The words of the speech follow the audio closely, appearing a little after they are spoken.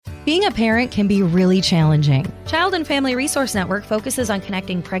Being a parent can be really challenging. Child and Family Resource Network focuses on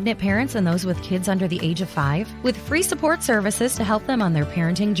connecting pregnant parents and those with kids under the age of 5 with free support services to help them on their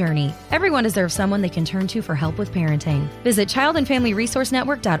parenting journey. Everyone deserves someone they can turn to for help with parenting. Visit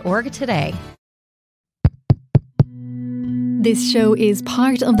childandfamilyresourcenetwork.org today. This show is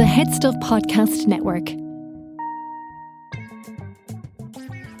part of the Head Stuff Podcast Network.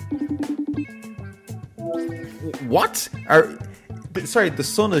 What? Sorry, the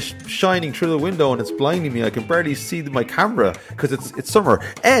sun is shining through the window and it's blinding me. I can barely see my camera because it's summer.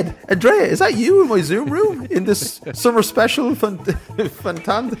 Ed, Andrea, is that you in my Zoom room in this summer special fantastical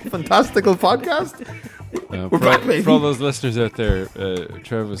podcast? We're back, baby. For all those listeners out there,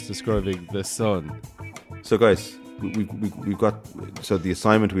 Trev was describing the sun. So, guys, we've got. So the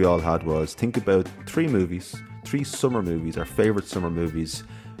assignment we all had was think about 3 summer movies, our favorite summer movies.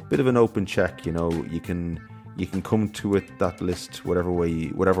 Bit of an open check, you know. You can come to it, that list,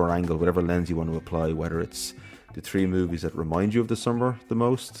 whatever angle, whatever lens you want to apply, whether it's the 3 movies that remind you of the summer the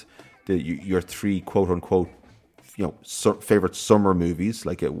most, your 3 quote-unquote, you know, favorite summer movies,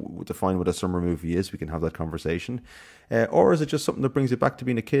 like define what a summer movie is, we can have that conversation. Or is it just something that brings you back to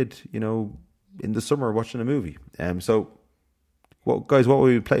being a kid, you know, in the summer watching a movie? So, guys, what will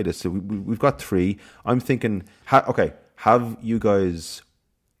we play this? So we've got 3. I'm thinking, have you guys...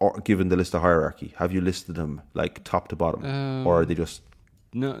 Or given the list of hierarchy, have you listed them like top to bottom, or are they just?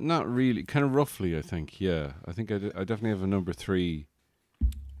 No, not really. Kind of roughly, I think. Yeah, I think I definitely have a number 3.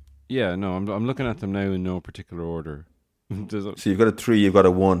 Yeah, no, I'm looking at them now in no particular order. So you've got a 3, you've got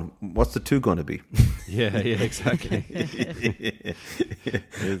a 1. What's the 2 going to be? yeah, exactly.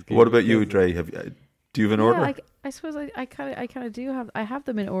 What about you, Dre? Do you have an order? I suppose I kind of do have. I have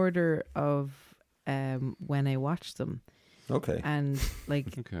them in order of when I watched them. Okay. And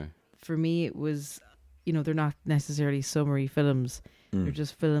for me, it was, you know, they're not necessarily summery films. They're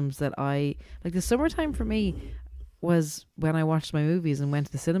just films that I like. The summertime for me was when I watched my movies and went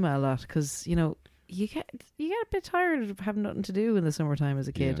to the cinema a lot, because, you know, you get a bit tired of having nothing to do in the summertime as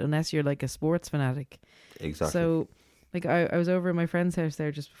a kid, unless you're like a sports fanatic. Exactly. So like I was over at my friend's house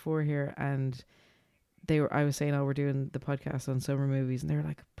there just before here, and I was saying, we're doing the podcast on summer movies, and they were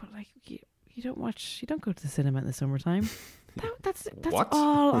like, but like you don't go to the cinema in the summertime. That's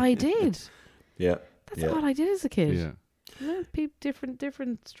all I did. Yeah. That's all I did as a kid. Yeah. You know,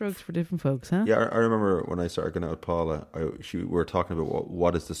 different strokes for different folks, huh? Yeah, I remember when I started going out with Paula, we were talking about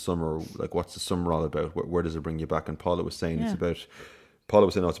what is the summer, like what's the summer all about? Where does it bring you back? And Paula was saying it's about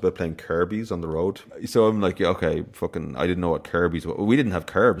playing Kirby's on the road. So I'm like, okay, I didn't know what Kirby's was. We didn't have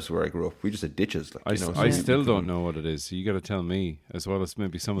curbs where I grew up. We just had ditches. Like, I still don't know what it is. So you got to tell me, as well as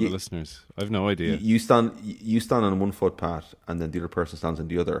maybe some of the listeners. I've no idea. You stand on one footpath, and then the other person stands on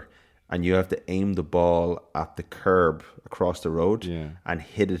the other, and you have to aim the ball at the curb across the road and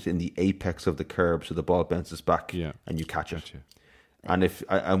hit it in the apex of the curb so the ball bounces back and you catch it. And you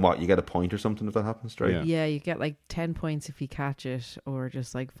get a point or something if that happens, right? Yeah, you get like 10 points if you catch it, or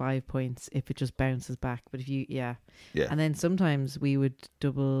just like 5 points if it just bounces back. But if you, and then sometimes we would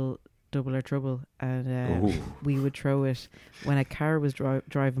double or trouble, and we would throw it when a car was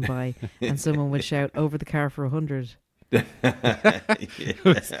driving by, and someone would shout over the car for 100. Did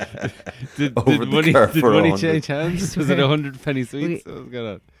money change hands? Was it 100 penny sweets?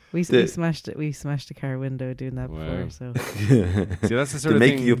 We smashed it. We smashed the car window doing that before. So see, that's the sort of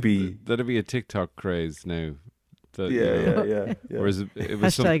thing that'd be a TikTok craze now. Yeah. Whereas it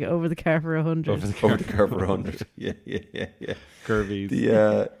was hashtag over the car for 100. Over the car for 100. Yeah. Curvies.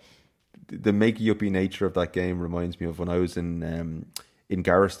 The makey-uppy nature of that game reminds me of when I was in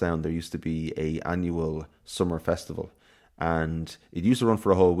Garristown. There used to be a annual summer festival, and it used to run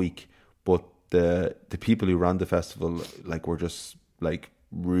for a whole week. But the people who ran the festival were just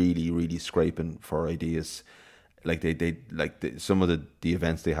really, really scraping for ideas. Some of the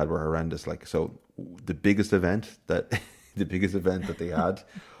events they had were horrendous. So the biggest event that they had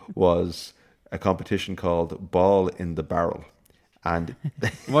was a competition called Ball in the Barrel. And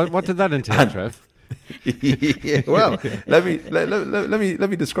what did that entail, Trev? Well, let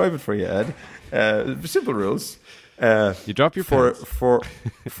me describe it for you, Ed. Simple rules. You drop your for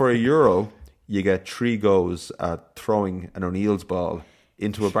 €1, you get 3 goes at throwing an O'Neill's ball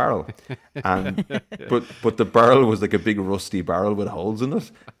into a barrel, and but the barrel was like a big rusty barrel with holes in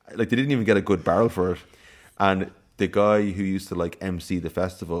it. They didn't even get a good barrel for it. And the guy who used to MC the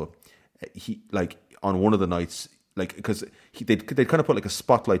festival, he on one of the nights, because they'd kind of put a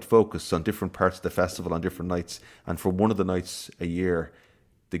spotlight focus on different parts of the festival on different nights, and for one of the nights a year,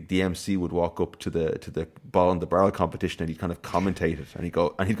 the MC would walk up to the ball in the barrel competition, and he'd kind of commentate it, and he'd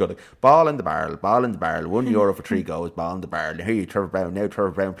go like, ball in the barrel, €1 for 3 goals, ball in the barrel. And here you Trevor Brown. Now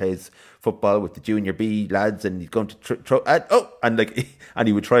Trevor Brown plays football with the junior B lads, and he's going to throw and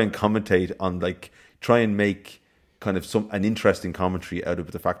he would try and commentate on, like, try and make kind of an interesting commentary out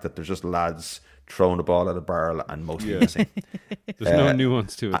of the fact that there's just lads throwing a ball at a barrel and mostly missing. There's no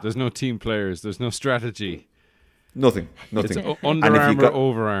nuance to it. There's no team players. There's no strategy. Nothing. It's underarm or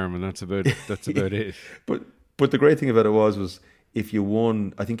overarm, and that's about it. But the great thing about it was if you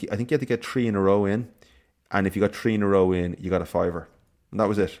won, I think you had to get 3 in a row in, and if you got 3 in a row in, you got a fiver, and that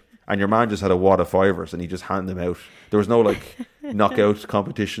was it. And your man just had a wad of fivers, and he just handed them out. There was no like knockout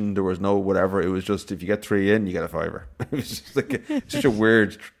competition. There was no whatever. It was just, if you get 3 in, you get a fiver. It was just like such a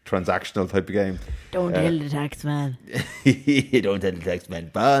weird transactional type of game. Don't tell the tax man. Don't tell the tax man.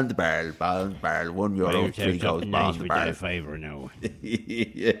 Ball in the barrel, €1, 3 goals, ball in the barrel. A fiver now.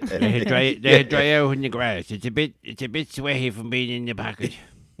 Yeah. They dry out in the grass. It's a bit sweaty from being in the pocket.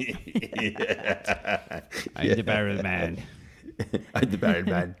 I'm the barrel man. I'm the barrel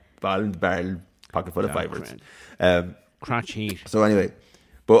man. Ball in the barrel, pocket full of fivers. Crotch heat. So anyway,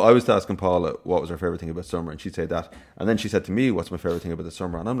 but I was asking Paula what was her favourite thing about summer, and she'd say that. And then she said to me, what's my favourite thing about the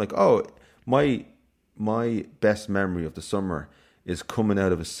summer? And I'm like, oh, my best memory of the summer is coming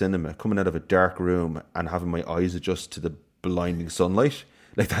out of a cinema, coming out of a dark room and having my eyes adjust to the blinding sunlight.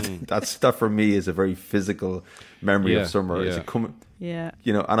 Like that for me is a very physical memory of summer. Yeah.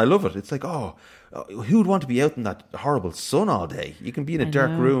 You know, and I love it. It's like, who would want to be out in that horrible sun all day? You can be in a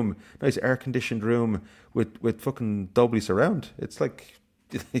dark room, nice air conditioned room with fucking doubly surround. It's like,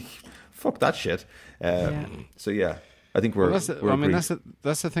 fuck that shit. So yeah, I think that's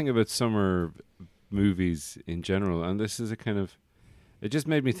the thing about summer movies in general, and this is it just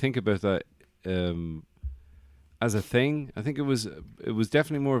made me think about that as a thing. I think it was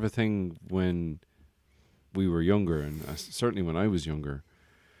definitely more of a thing when we were younger, and certainly when I was younger,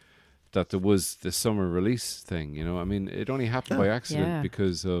 that there was the summer release thing, you know. I mean, it only happened by accident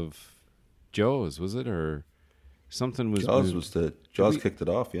because of Jaws, was it? Or something was... Jaws kicked it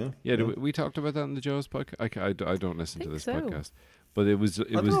off, yeah. Yeah, we talked about that in the Jaws podcast? I don't listen to this podcast. But I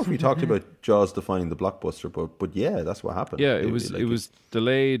don't know if we talked about Jaws defining the blockbuster, but yeah, that's what happened. Yeah, it was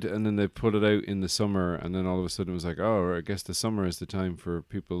delayed, and then they put it out in the summer, and then all of a sudden it was like, oh, I guess the summer is the time for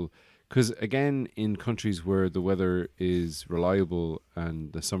people... Because again, in countries where the weather is reliable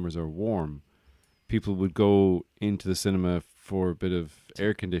and the summers are warm, people would go into the cinema for a bit of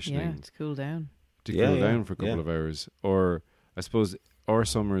air conditioning. Yeah, to cool down. Cool down for a couple of hours. Or I suppose our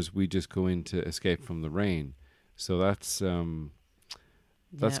summers, we just go in to escape from the rain. So that's kind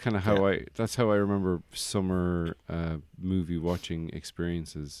of how I remember summer movie watching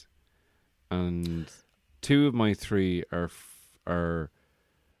experiences. And 2 of my 3 are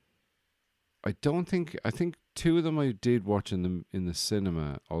I think 2 of them I did watch in the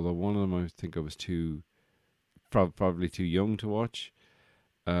cinema, although one of them I think I was probably too young to watch.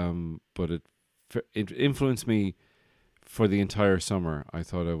 But it influenced me for the entire summer. I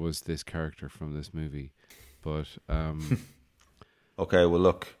thought I was this character from this movie. But okay, well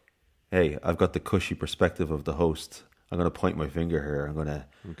look, hey, I've got the cushy perspective of the host. I'm going to point my finger here. I'm going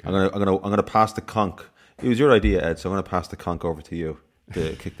to pass the conch. It was your idea, Ed, so I'm going to pass the conch over to you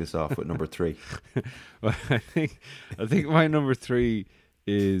to kick this off with number 3. Well, I think my number 3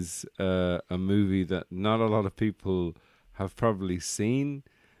 is a movie that not a lot of people have probably seen,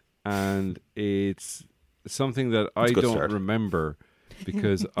 and it's something that I don't remember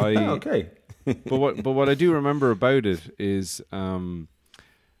because I. Okay. but what I do remember about it is,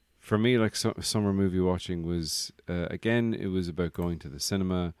 for me, like summer movie watching was again, it was about going to the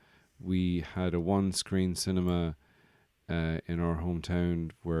cinema. We had a 1-screen cinema in our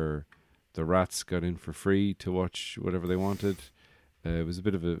hometown where the rats got in for free to watch whatever they wanted. It was a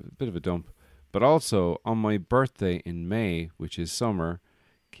bit of a dump, but also on my birthday in May, which is summer,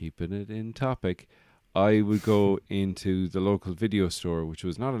 keeping it in topic, I would go into the local video store, which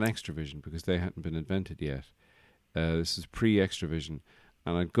was not an Extravision because they hadn't been invented yet. This is pre-Extravision,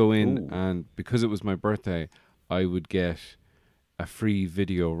 and I'd go in, and because it was my birthday, I would get a free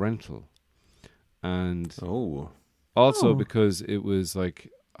video rental, and also because it was like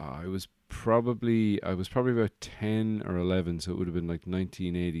I was probably about 10 or 11, so it would have been like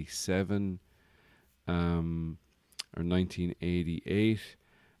 1987 or 1988,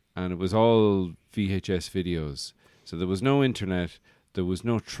 and it was all VHS videos. So there was no internet, there was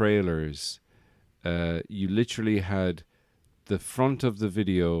no trailers. You literally had the front of the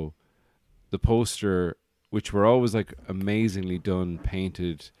video, the poster, which were always like amazingly done,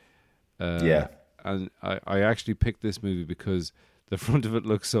 painted. And I actually picked this movie because the front of it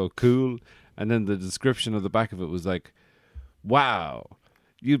looked so cool, and then the description of the back of it was like, "Wow,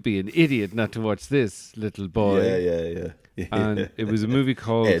 you'd be an idiot not to watch this, little boy." Yeah. And it was a movie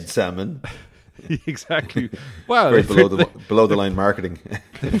called Ed Salmon. Exactly. Wow, Very below the line marketing.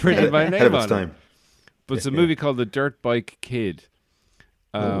 they printed my Ahead name of its on time. it. But it's a movie called The Dirt Bike Kid.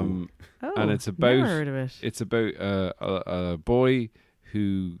 And it's about never heard of it. It's about a boy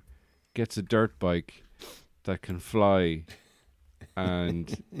who gets a dirt bike that can fly,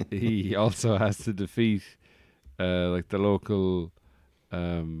 and he also has to defeat like the local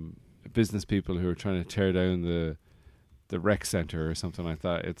business people who are trying to tear down the rec center or something like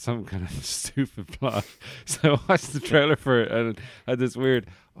that. It's some kind of stupid plot. So I watched the trailer for it and had this weird,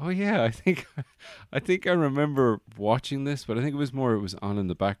 oh yeah, I think I remember watching this, but I think it was on in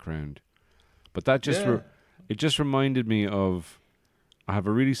the background. But that just it just reminded me of, I have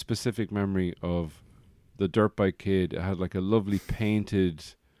a really specific memory of the Dirt Bike Kid. It had like a lovely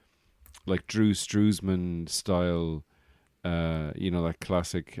painted, like Drew Struzman style, that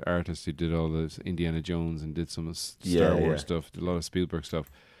classic artist who did all this Indiana Jones and did some Star Wars stuff, did a lot of Spielberg stuff.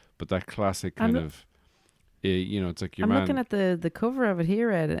 But that classic kind of, it's like your I'm man. looking at the cover of it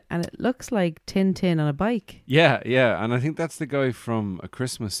here, Ed, and it looks like Tintin on a bike. Yeah, and I think that's the guy from A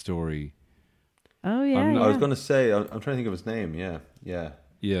Christmas Story. Oh yeah, I was going to say, I'm trying to think of his name. Yeah. Yeah.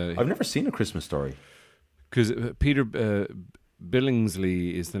 I've never seen A Christmas Story. Because Peter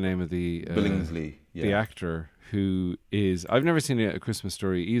Billingsley is the name of the the actor who is. I've never seen A Christmas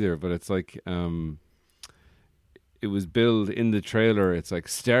Story either, but it's like it was billed in the trailer. It's like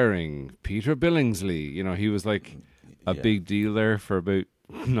starring Peter Billingsley. He was like a big deal there for about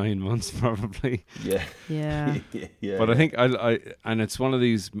 9 months probably. Yeah. But I think I and it's one of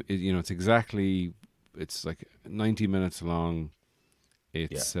these. It's like 90 minutes long.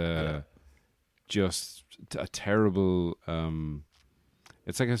 It's just a terrible.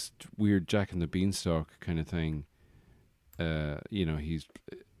 It's like a weird Jack and the Beanstalk kind of thing. He's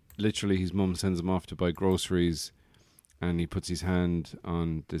literally, his mum sends him off to buy groceries, and he puts his hand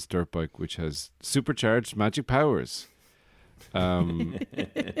on this dirt bike which has supercharged magic powers. And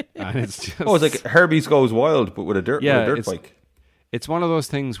it's just, it's like Herbie's Goes Wild, but with a dirt bike. It's one of those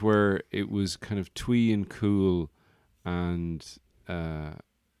things where it was kind of twee and cool, and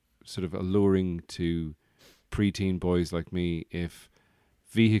sort of alluring to preteen boys like me if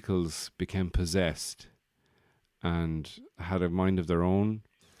vehicles became possessed and had a mind of their own.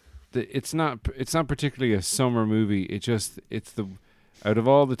 It's not particularly a summer movie. It's out of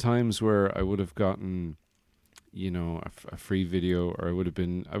all the times where I would have gotten, a free video, or I would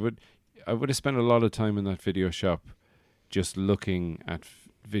have spent a lot of time in that video shop just looking at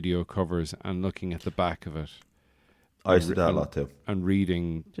video covers and looking at the back of it. I used to do that a lot too. And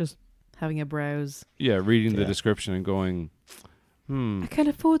reading. Just having a browse. Yeah, reading the description and going, I can't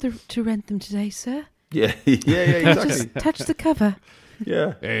afford to rent them today, sir. Yeah, exactly. Just touch the cover.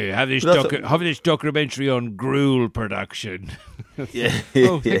 Yeah. Hey, have this documentary on gruel production. Yeah.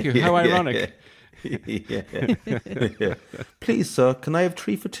 Oh, thank you. How ironic. Yeah. Please, sir, can I have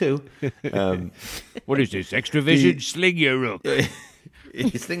 3 for 2? What is this? Extra vision? Sling your rook.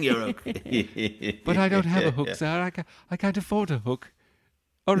 Sling your rook. But I don't have a hook, sir. I can't afford a hook.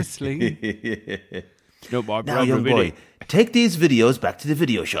 Or a sling. No more Now, young boy, take these videos back to the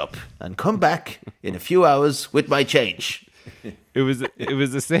video shop and come back in a few hours with my change. It was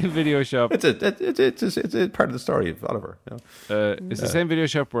the same video shop. It's a part of the story of Oliver. It's the same video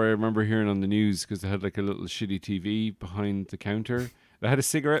shop where I remember hearing on the news, because they had like a little shitty TV behind the counter. They had a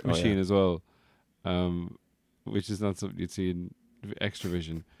cigarette machine as well, which is not something you'd see in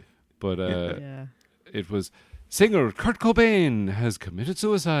Extravision. But it was, singer Kurt Cobain has committed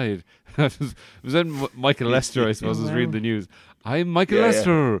suicide. It was then Michael Lester, I suppose, was reading the news. I'm Michael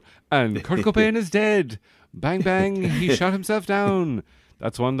Lester, and Kurt Cobain is dead. Bang, bang, he shot himself down.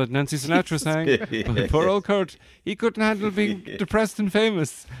 That's one that Nancy Sinatra sang. But poor old Kurt, he couldn't handle being depressed and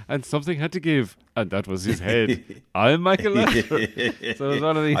famous, and something had to give, and that was his head. I'm Michael Lester. So it was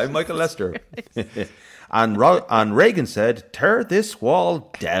one of these. I'm Michael Lester. And Reagan said, tear this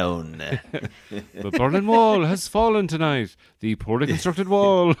wall down. The Berlin Wall has fallen tonight. The poorly constructed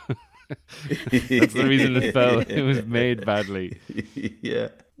wall. That's the reason it fell. It was made badly. Yeah.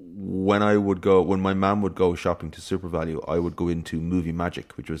 When my mum would go shopping to Super Value, I would go into Movie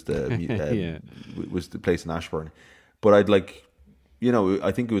Magic, which was was the place in Ashbourne. But I'd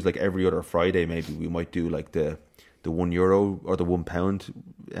I think it was like every other Friday maybe we might do like the €1 or the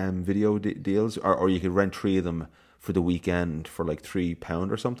 £1 video deals, or you could rent 3 of them for the weekend for like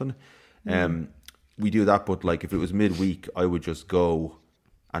 £3 or something. We do that, but like if it was midweek, I would just go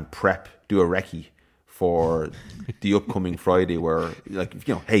and do a recce for the upcoming Friday, where like,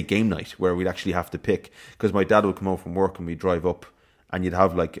 you know, hey, game night, where we'd actually have to pick, because my dad would come home from work and we'd drive up, and you'd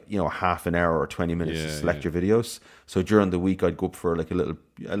have like, you know, half an hour or 20 minutes to select your videos. So during the week, I'd go up for like a little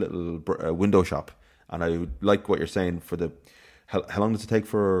window shop, and I would, like what you're saying, for the how long does it take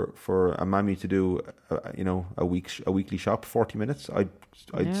for a mammy to do you know, a weekly shop? 40 minutes.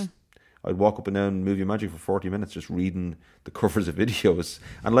 I'd walk up and down Movie Magic for 40 minutes just reading the covers of videos.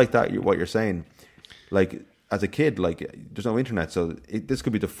 And like that, what you're saying, like as a kid, like there's no internet, so this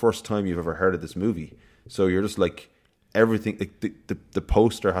could be the first time you've ever heard of this movie. So you're just like, everything, like the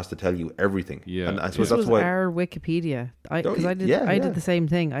poster has to tell you everything. Yeah, and I suppose this that's was why our Wikipedia. I did the same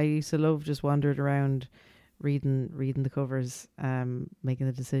thing. I used to love just wandering around, reading the covers, making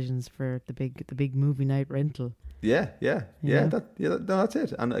the decisions for the big movie night rental. Yeah. That's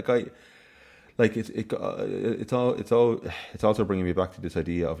it. And it's also bringing me back to this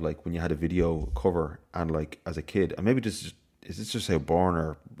idea of like when you had a video cover, and like as a kid, and maybe this is just how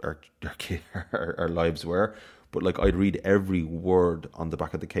born our lives were. But like I'd read every word on the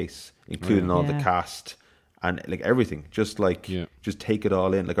back of the case, including all the cast and like everything. Just like just take it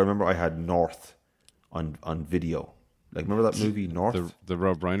all in. Like I remember I had North on video. Like remember that movie North? The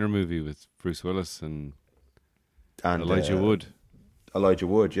Rob Reiner movie with Bruce Willis and Elijah Wood. Elijah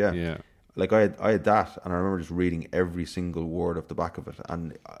Wood, yeah. Yeah. Like I had that, and I remember just reading every single word of the back of it,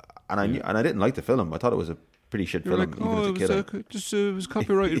 and I knew, and I didn't like the film. I thought it was a pretty shit film. Like, it was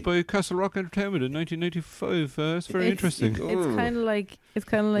copyrighted by Castle Rock Entertainment in 1995. It's very interesting. It's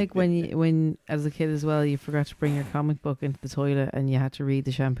kind of like when as a kid as well, you forgot to bring your comic book into the toilet and you had to read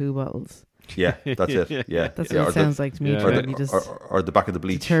the shampoo bottles. Yeah, that's it. Yeah, that's what it sounds like to me. Or the back of the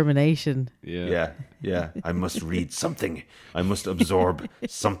bleach. Determination. Yeah. I must read something. I must absorb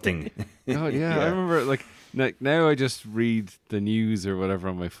something. Oh yeah, I remember like now I just read the news or whatever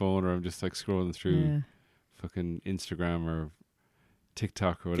on my phone, or I'm just like scrolling through fucking Instagram or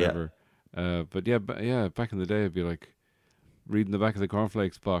TikTok or whatever. But back in the day, I'd be like reading the back of the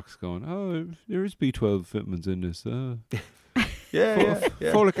cornflakes box, going, "Oh, there is B12 vitamins in this."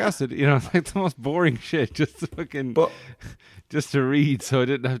 Folic acid, you know, like the most boring shit, just to read, so I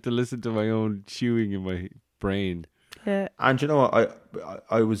didn't have to listen to my own chewing in my brain. Yeah. And you know what,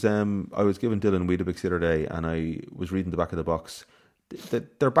 I was giving Dylan Weetabix the other day, and I was reading the back of the box.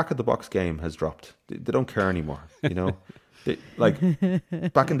 Their back of the box game has dropped. They don't care anymore, you know. Like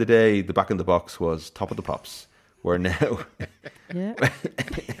back in the day, the back of the box was Top of the Pops. Where now,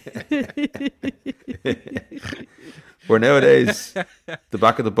 where nowadays the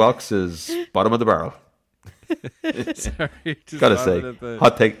back of the box is bottom of the barrel. Sorry, gotta say,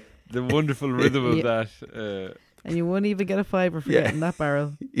 hot take. The wonderful rhythm of that, and you won't even get a fiver for getting that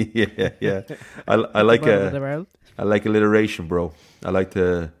barrel. Yeah. I like alliteration, bro. I like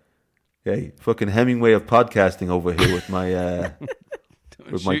to, fucking Hemingway of podcasting over here with my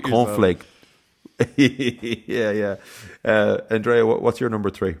with my cornflake. Yeah. Andrea, what's your number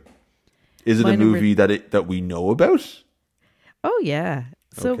 3? Is it a movie that we know about? Oh yeah.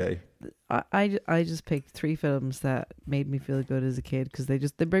 So okay. I just picked 3 films that made me feel good as a kid, because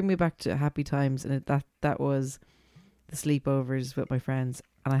they bring me back to happy times, and that was the sleepovers with my friends,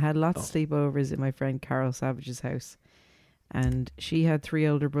 and I had lots of sleepovers in my friend Carol Savage's house, and she had 3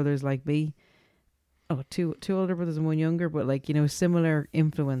 older brothers like me. Two older brothers and 1 younger, but like, you know, similar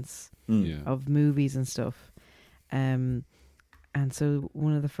influence of movies and stuff. And so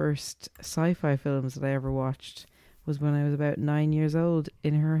one of the first sci-fi films that I ever watched was when I was about 9 years old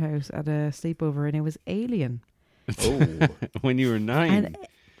in her house at a sleepover, and it was Alien. Oh, when you were 9.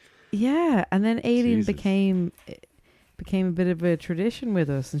 And then Alien became a bit of a tradition with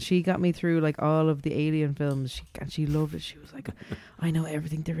us, and she got me through like all of the Alien films. She loved it. She was like, I know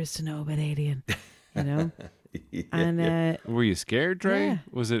everything there is to know about Alien. You know. And were you scared, Dre? Yeah.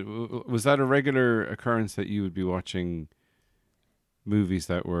 Was that a regular occurrence that you would be watching movies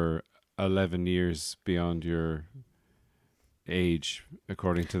that were 11 years beyond your age,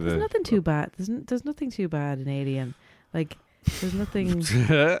 according to there's nothing too bad. There's nothing too bad in Alien. Like there's nothing.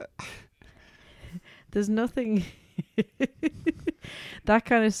 There's nothing. That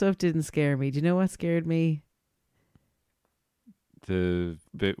kind of stuff didn't scare me. Do you know what scared me? The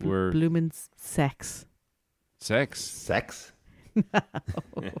bit where blooming sex. Sex?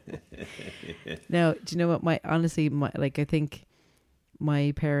 No, do you know what? I think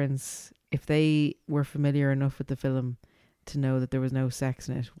my parents, if they were familiar enough with the film to know that there was no sex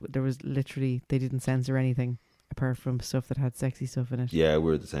in it, there was literally, they didn't censor anything apart from stuff that had sexy stuff in it. Yeah,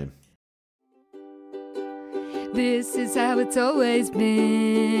 we're the same. This is how it's always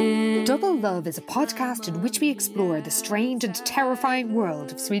been. Double Love is a podcast in which we explore the strange and terrifying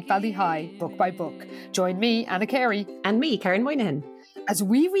world of Sweet Valley High, book by book. Join me, Anna Carey. And me, Karen Moynihan. As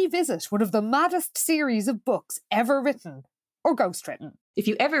we revisit one of the maddest series of books ever written, or ghostwritten. If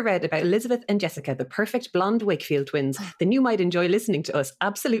you ever read about Elizabeth and Jessica, the perfect blonde Wakefield twins, then you might enjoy listening to us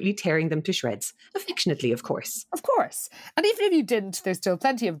absolutely tearing them to shreds. Affectionately, of course. Of course. And even if you didn't, there's still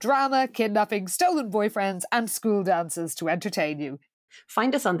plenty of drama, kidnapping, stolen boyfriends, and school dances to entertain you.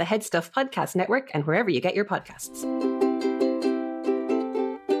 Find us on the Head Stuff Podcast Network and wherever you get your podcasts.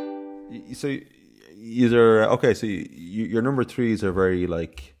 So, your number threes are very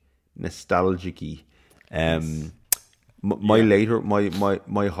like nostalgic-y.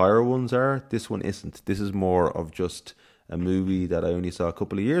 My higher ones are. This one isn't. This is more of just a movie that I only saw a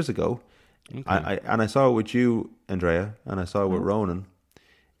couple of years ago. Okay. I saw it with you, Andrea, and I saw it with Ronan.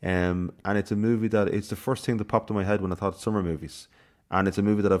 And it's a movie that it's the first thing that popped in my head when I thought summer movies. And it's a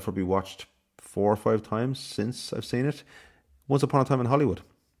movie that I've probably watched 4 or 5 times since I've seen it. Once Upon a Time in Hollywood.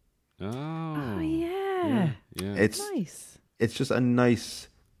 Oh yeah. It's nice. It's just a nice,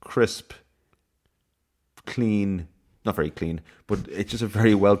 crisp, clean. Not very clean, but it's just a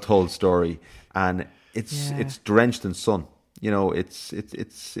very well told story, and it's drenched in sun. You know, it's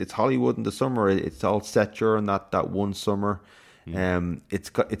Hollywood in the summer. It's all set during that one summer. It's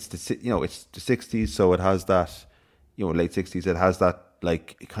the 60s, so it has that, late 60s. It has that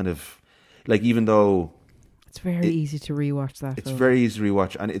like kind of like, even though it's very easy to rewatch that. It's very easy to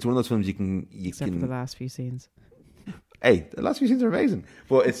rewatch, and it's one of those films except for the last few scenes. Hey, the last few scenes are amazing,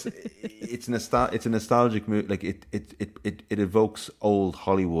 but it's a nostalgic movie. Like it evokes old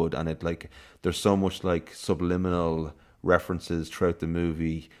Hollywood, and it like there's so much like subliminal references throughout the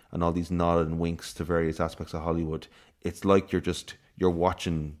movie, and all these nods and winks to various aspects of Hollywood. It's like you're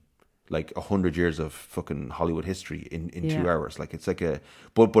watching like 100 years of fucking Hollywood history in 2 hours. Like it's like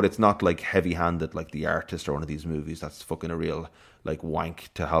but it's not like heavy handed like The Artist or one of these movies that's fucking a real like wank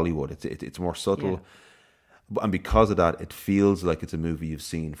to Hollywood. It's more subtle. Yeah. And because of that, it feels like it's a movie you've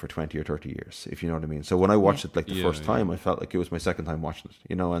seen for 20 or 30 years, if you know what I mean. So when I watched it like the first time, I felt like it was my second time watching it,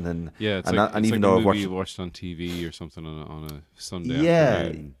 and then it's and like, even like though a I've movie watched you watched on TV or something on a Sunday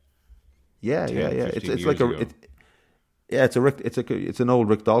afternoon. It's like it's an old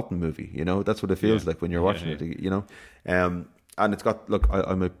Rick Dalton movie, That's what it feels like when you're watching it, And it's got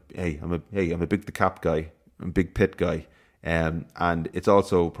I'm a big the Cap guy, I'm a big Pitt guy. And it's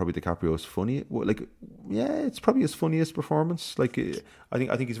also probably DiCaprio's funny. It's probably his funniest performance. Like, I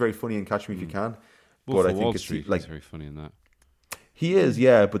think he's very funny in Catch Me If You Can. But I think Street, he's very funny in that. He is,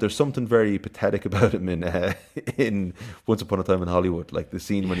 but there's something very pathetic about him in Once Upon a Time in Hollywood. Like the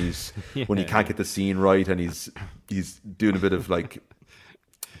scene when when he can't get the scene right, and he's doing a bit of like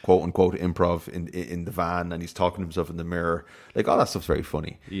quote unquote improv in the van, and he's talking to himself in the mirror. Like all that stuff's very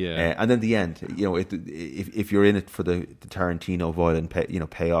funny. And then the end, if you're in it for the Tarantino violent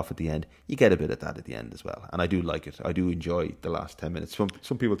payoff at the end, you get a bit of that at the end as well. And I do like it. I do enjoy the last 10 minutes.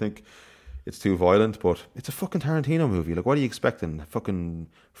 Some people think it's too violent, but it's a fucking Tarantino movie. Like, what are you expecting? Fucking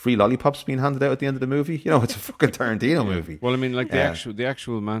free lollipops being handed out at the end of the movie? It's a fucking Tarantino movie. Well, I mean, like the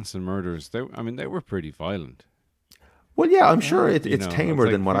actual Manson murders, they were pretty violent. Well, yeah, I'm sure it's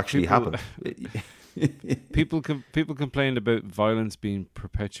tamer than what actually happened. People complained about violence being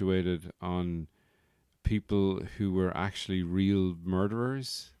perpetuated on people who were actually real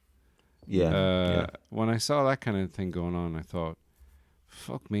murderers. When I saw that kind of thing going on, I thought,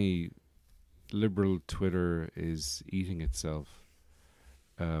 fuck me, liberal Twitter is eating itself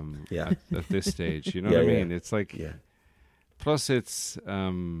at this stage. You know what I mean? It's like... Plus it's,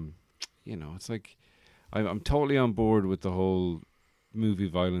 it's like... I'm totally on board with the whole movie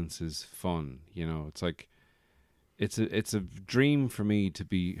violence is fun. It's like it's a dream for me to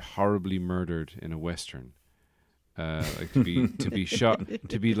be horribly murdered in a Western, like to be shot,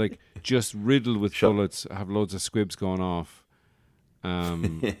 to be like just riddled with bullets, have loads of squibs going off,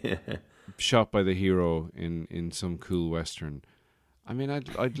 shot by the hero in some cool Western. I mean,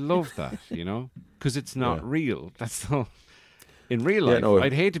 I'd love that, because it's not real. That's all. In real life,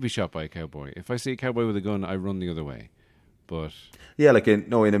 I'd hate to be shot by a cowboy. If I see a cowboy with a gun, I run the other way. But in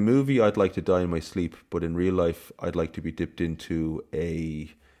a movie, I'd like to die in my sleep. But in real life, I'd like to be dipped into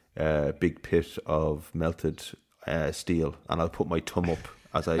a big pit of melted steel, and I'll put my thumb up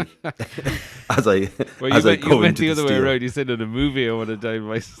as I go into the other way around. You said in a movie I want to die in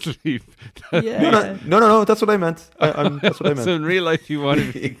my sleep. No, that's what I meant. That's what I meant. So in real life you want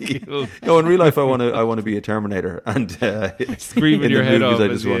to be killed. No, in real life I want to be a Terminator and screaming your head off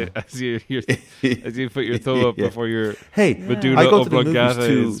as you put your thumb up before your Medulla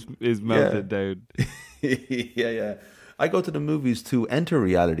oblongata is melted down. Yeah. I go to the movies to enter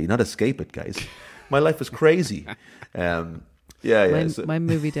reality, not escape it, guys. My life is crazy. My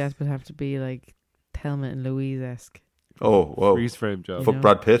movie death would have to be like Thelma and Louise-esque. Oh, whoa. Freeze frame job. Fuck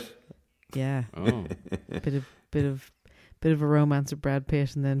Brad Pitt. Yeah. Oh. Bit of a romance with Brad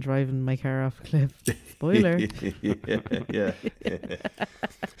Pitt and then driving my car off a cliff. Spoiler. Yeah.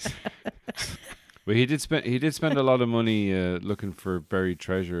 But he did spend a lot of money looking for buried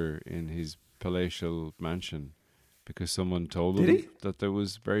treasure in his palatial mansion because someone told him that there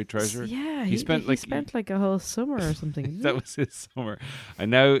was buried treasure. Yeah, he spent like a whole summer or something. That was his summer, and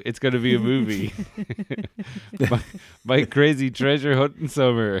now it's going to be a movie. my crazy treasure hunting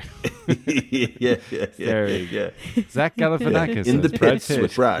summer. yeah. Zach Galifianakis in the Brad pits Pitt.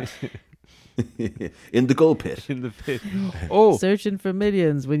 with Brad. In the gold pit. In the pit. Oh, searching for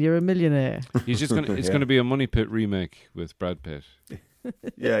millions when you're a millionaire. He's just gonna. It's going to be a Money Pit remake with Brad Pitt.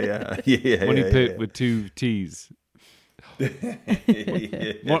 Yeah. Money Pit with 2 T's.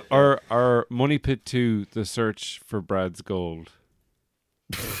 Or Money Pit 2: The Search for Brad's Gold.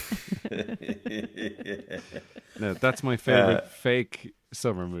 No, that's my favorite fake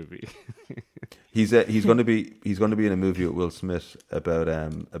summer movie. He's going to be in a movie with Will Smith about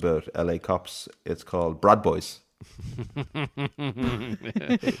LA cops. It's called Brad Boys.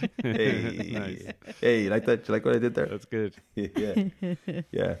 Hey, you like that? Do you like what I did there? That's good.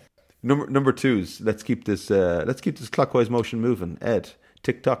 Yeah. Number 2s. Let's keep this clockwise motion moving. Ed,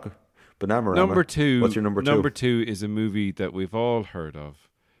 TikTok, Banana. Number 2. What's your number 2? Number 2 is a movie that we've all heard of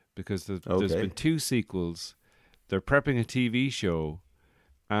because there's been 2 sequels. They're prepping a TV show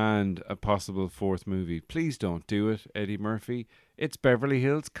and a possible 4th movie. Please don't do it, Eddie Murphy. It's Beverly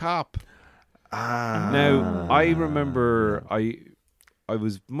Hills Cop. Now, I remember I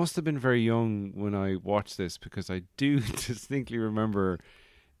must have been very young when I watched this because I do distinctly remember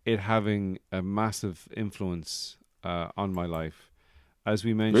it having a massive influence on my life. As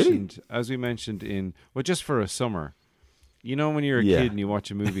we mentioned in just for a summer. You know, when you're a kid and you watch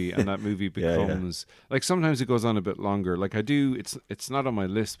a movie and that movie becomes like sometimes it goes on a bit longer. Like I do, it's not on my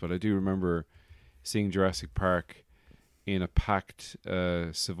list, but I do remember seeing Jurassic Park in a packed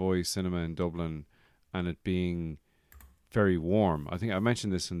Savoy cinema in Dublin and it being very warm. I think I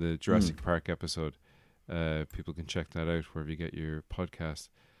mentioned this in the Jurassic Park episode. People can check that out wherever you get your podcast.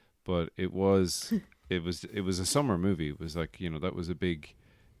 But it was a summer movie. It was like, that was a big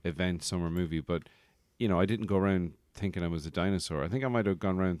event summer movie. But, I didn't go around thinking I was a dinosaur. I think I might have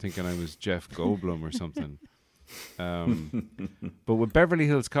gone around thinking I was Jeff Goldblum or something. But with Beverly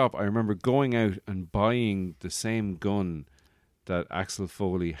Hills Cop, I remember going out and buying the same gun that Axel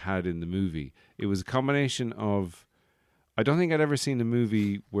Foley had in the movie. It was a combination of... I don't think I'd ever seen a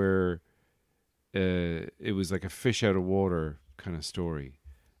movie where it was like a fish out of water kind of story.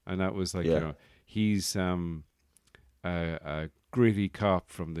 And that was like, he's a gritty cop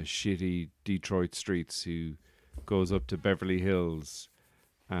from the shitty Detroit streets who goes up to Beverly Hills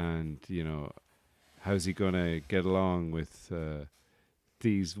and, how's he going to get along with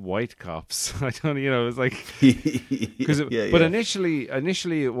these white cops? I don't know, it was like... But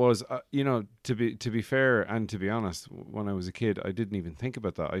initially it was, to be fair and to be honest, when I was a kid, I didn't even think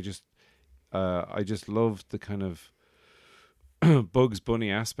about that. I just loved the kind of Bugs Bunny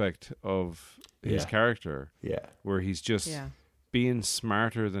aspect of his character, where he's just being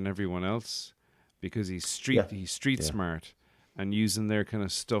smarter than everyone else because he's street smart and using their kind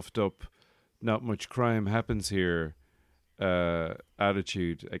of stuffed up, not much crime happens here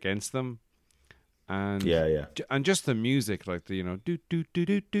attitude against them, and and just the music, like the do do do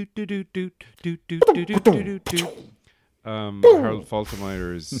do do do do do do do do do do Harold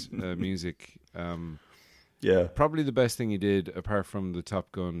Faltermeyer's music. Probably the best thing he did, apart from the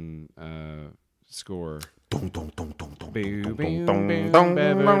Top Gun score. Beverly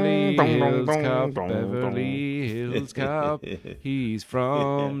Hills Cop, Beverly Hills Cop. He's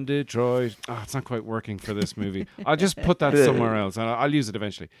from Detroit. It's not quite working for this movie. I'll just put that somewhere else, and I'll use it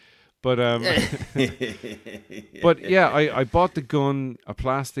eventually. But I bought the gun, a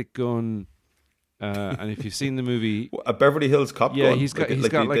plastic gun. And if you've seen the movie, a Beverly Hills Cop gun. He's got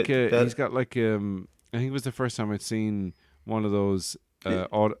like I think it was the first time I'd seen one of those.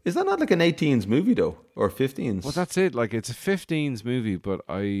 Is that not like an 18s movie though, or 15s? Well, that's it. Like it's a 15s movie, but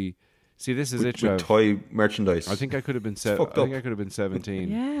I see this is with toy merchandise. I think I could have been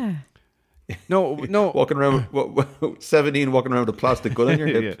 17. Yeah. No. Walking around, 17, walking around with a plastic gun on your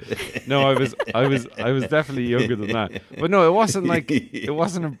hip. No, I was definitely younger than that. But no, it wasn't like it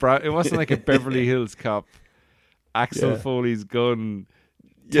wasn't like a Beverly Hills Cop, Axel Foley's gun.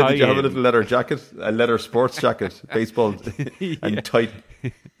 Yeah, did you have a little leather jacket, a leather sports jacket, baseball, and tight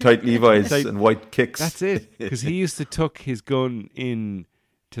Levi's and white kicks? That's it. Because he used to tuck his gun in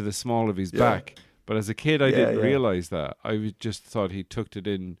to the small of his back. But as a kid, I didn't realize that. Just thought he tucked it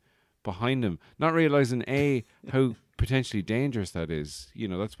in behind him, not realizing how potentially dangerous that is. You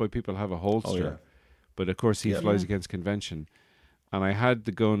know, that's why people have a holster. But of course, he flies against convention. And I had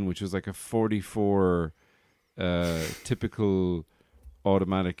the gun, which was like a 44 typical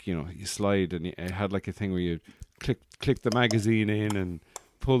automatic. You know, you slide, and it had like a thing where you click the magazine in and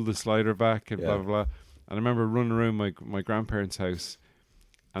pull the slider back and blah blah blah. And I remember running around my grandparents' house,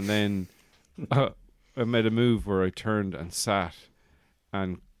 and then I made a move where I turned and sat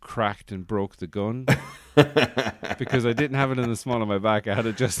and cracked and broke the gun because I didn't have it in the small of my back. I had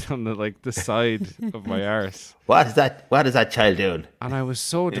it just on the side of my arse. What is that child doing? And I was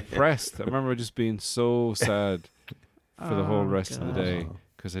so depressed. I remember just being so sad for the whole rest of the day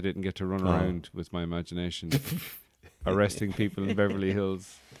because I didn't get to run around with my imagination arresting people in Beverly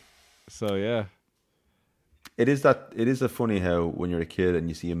Hills. So yeah. It is a funny how when you're a kid and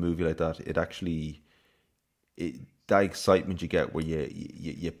you see a movie like that, it actually that excitement you get where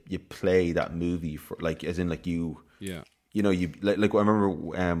you play that movie for, like, as in like you know, you like I remember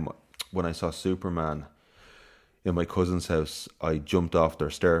when I saw Superman in my cousin's house, I jumped off their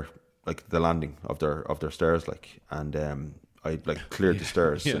stair, like the landing of their stairs, like, and I like cleared the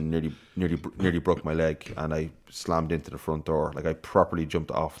stairs and nearly broke my leg, and I slammed into the front door, like I properly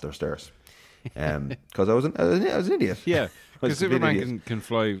jumped off their stairs. Because I was an idiot. Yeah, because Superman can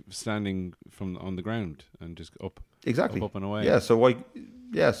fly standing on the ground and just up. Exactly. Up and away. Yeah, so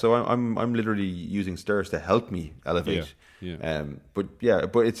I'm literally using stairs to help me elevate. Yeah. But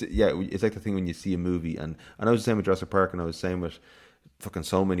it's like the thing when you see a movie, and I was the same with Jurassic Park, and I was the same with fucking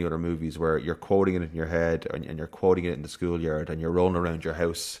so many other movies where you're quoting it in your head and you're quoting it in the schoolyard and you're rolling around your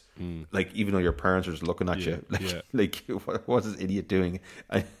house, like, even though your parents are just looking at you, like what's this idiot doing?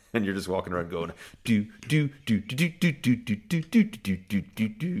 And you're just walking around going, do.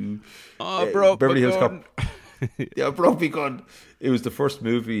 Oh, broke Beverly Hills Cop. Yeah, broke me gun. It was the first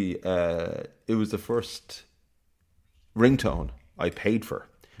movie. It was the first ringtone I paid for.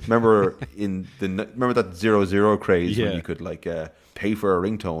 Remember that 00 craze when you could like pay for a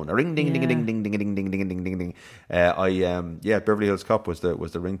ringtone, a ring ding ding ding ding ding ding ding ding ding ding ding. Beverly Hills Cop was the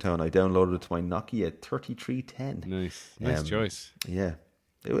ringtone. I downloaded it to my Nokia 3310. Nice choice. Yeah,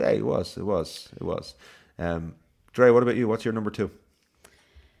 it was. Dre, what about you? What's your number 2?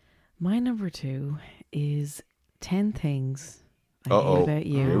 My number 2 is 10 Things I Hate About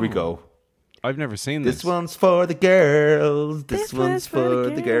You. Here we go. I've never seen this. This one's for the girls. This one's for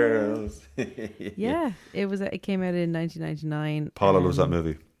the girls. Yeah, it came out in 1999. Paula loves that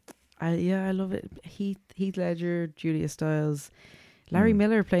movie. I love it. Heath Ledger, Julia Stiles, Larry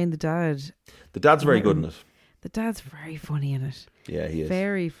Miller playing the dad. The dad's very good in it. The dad's very funny in it. Yeah, he is.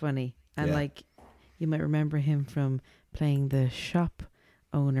 Very funny. And like, you might remember him from playing the shop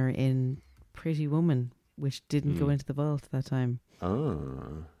owner in Pretty Woman, which didn't go into the vault that time.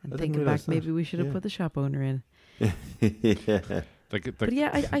 Oh. And thinking back, maybe we should have put the shop owner in. But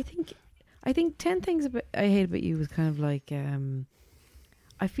yeah, I think 10 Things I Hate About You was kind of like,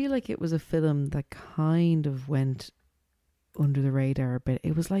 I feel like it was a film that kind of went under the radar, but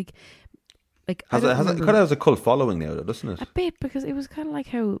it was like it kind of has a cult following now, though, doesn't it? A bit, because it was kind of like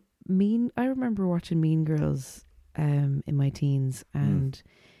how I remember watching Mean Girls in my teens, and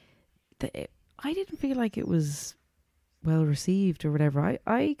I didn't feel like it was well received or whatever.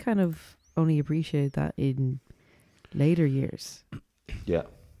 I kind of only appreciated that in later years. Yeah.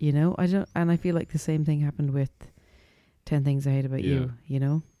 You know, I feel like the same thing happened with 10 Things I Hate About You, you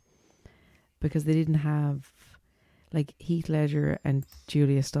know? Because they didn't have, like, Heath Ledger and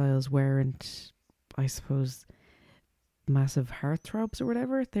Julia Stiles weren't, I suppose, massive heartthrobs or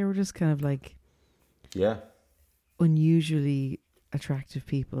whatever. They were just kind of like unusually attractive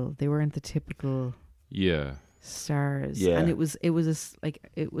people. They weren't the typical stars. Yeah. And it was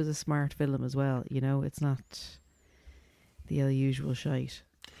a smart film as well, you know? It's not the usual shite.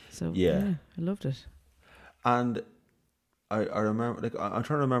 So I loved it. And I remember, like, I'm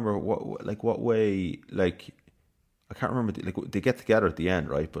trying to remember what way, like, I can't remember, like, they get together at the end,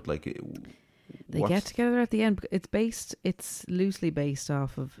 right? But like, they get together at the end. It's loosely based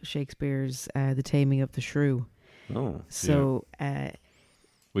off of Shakespeare's The Taming of the Shrew. Oh, so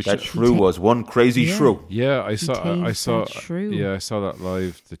which that shrew was one crazy shrew. Yeah, I saw that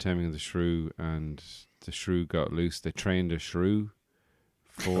live, The Taming of the Shrew, and the shrew got loose. They trained a shrew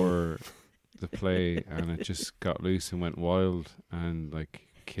for the play, and it just got loose and went wild and like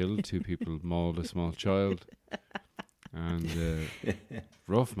killed 2 people, mauled a small child. and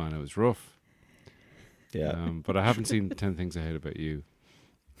rough, man. It was rough. Yeah. But I haven't seen 10 Things I Hate About You.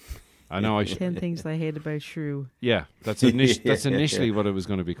 I know I should. 10 Things I Hate About Shrew. Yeah, that's initially what it was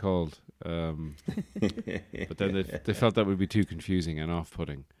going to be called. But then they felt that would be too confusing and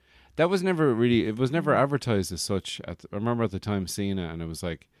off-putting. That was never really. It was never advertised as such. I remember at the time seeing it, and it was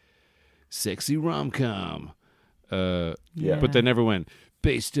like sexy rom-com. Yeah. But they never went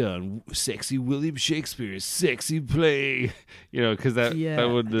based on sexy William Shakespeare's sexy play. You know, because that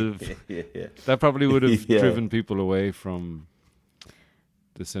would have that probably would have driven people away from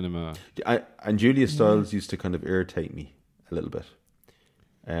the cinema. And Julia Stiles used to kind of irritate me a little bit.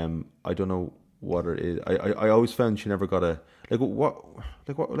 I don't know what it is. I always found she never got a let me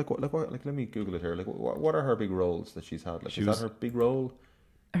Google it here. Like what are her big roles that she's had? Like is that her big role?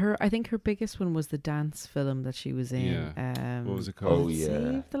 I think her biggest one was the dance film that she was in. Yeah. What was it called? Oh yeah,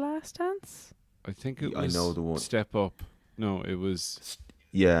 Save the Last Dance. I think it was. I know the one. Step Up. No, it was.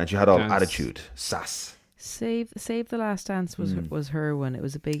 Yeah, and she had all Dance. attitude, sass. Save the Last Dance was her one. It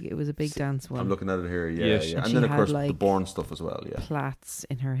was a big dance one. I'm looking at it here. Yeah, Yeah, yeah. and And then of she course had, the like, Bourne stuff as well. Yeah. Plaits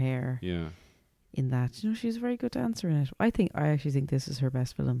in her hair. Yeah. In that, she's a very good dancer in it. I actually think this is her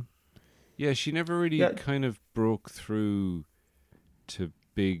best film. Yeah, she never really kind of broke through to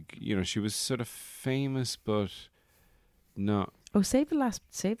big. She was sort of famous, but not. Oh, Save the Last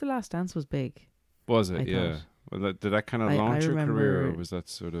Dance was big. Was it? I Yeah. thought. Well, did that kind of launch her career, or was that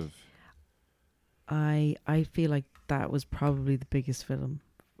sort of? I feel like that was probably the biggest film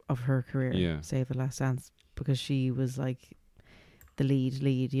of her career. Yeah. Save the Last Dance, because she was like the lead.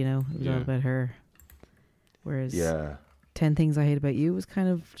 It was all about her. Whereas 10 Things I Hate About You was kind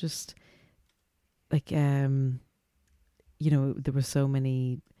of just like there were so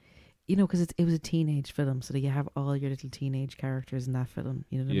many, because it was a teenage film, so that you have all your little teenage characters in that film.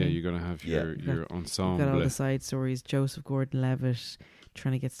 You know what I mean? You're gonna have your ensemble. You've got all the side stories. Joseph Gordon-Levitt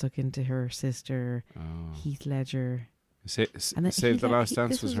trying to get stuck into her sister. Heath Ledger. Save the Last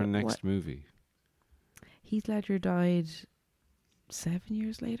Dance was her next movie. Heath Ledger died 8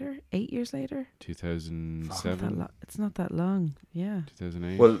 years later. 2007. It's not that long. Yeah.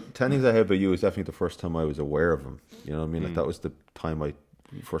 2008. Well, 10 Things I Hate About You was definitely the first time I was aware of him. You know what I mean? Like that was the first time I.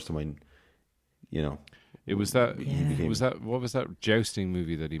 It was that. Yeah. What was that jousting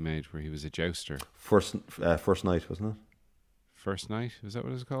movie that he made where he was a jouster? First Night, wasn't it? First Night, was that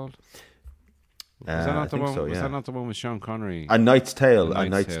what it's called? Was that not the one? So, yeah. Was that not the one with Sean Connery? A Knight's Tale. A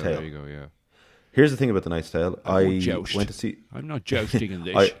Knight's Tale. There you go. Yeah. Here's the thing about The Knight's Tale. I went to see. I'm not jousting in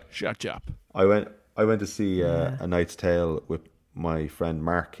this. Shut up. I went to see A Knight's Tale with my friend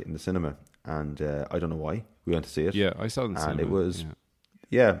Mark in the cinema, and I don't know why we went to see it. Yeah, I saw it in the cinema. And it was.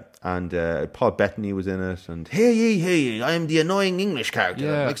 Yeah, and Paul Bettany was in it, and hey, I am the annoying English character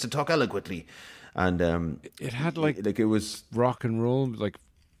that likes to talk eloquently, and it had like it was rock and roll, like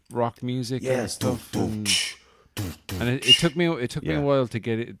rock music and stuff, and it took me a while to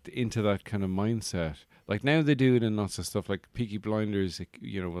get it into that kind of mindset. Like now they do it in lots of stuff, like Peaky Blinders.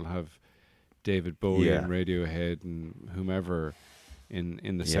 Will have David Bowie and Radiohead and whomever in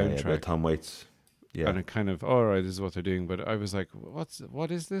the soundtrack. Yeah, Tom Waits. Yeah. And it kind of, all right, this is what they're doing. But I was like,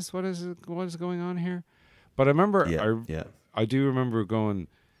 what is this? What is going on here? But I remember, I do remember going,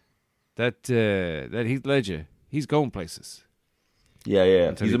 that Heath Ledger, he's going places. Yeah.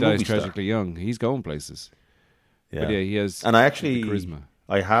 Until he dies tragically young. He's going places. Yeah. But yeah, he has and I actually, charisma.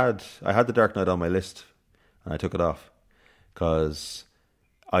 I had The Dark Knight on my list, and I took it off because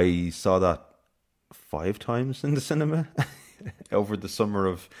I saw that 5 times in the cinema over the summer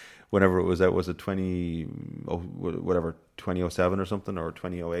of whenever it was out. Was it 2007 or something, or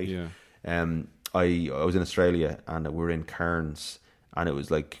 2008? Yeah. I was in Australia, and we were in Cairns, and it was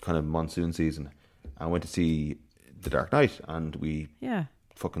like kind of monsoon season. I went to see The Dark Knight, and we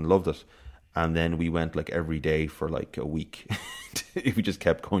fucking loved it. And then we went like every day for like a week. We just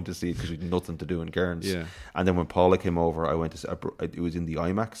kept going to see it because we had nothing to do in Cairns. Yeah. And then when Paula came over, I went to. It was in the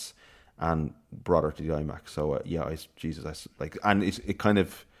IMAX, and brought her to the IMAX. So and it kind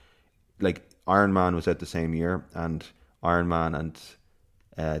of like Iron Man was out the same year, and Iron Man and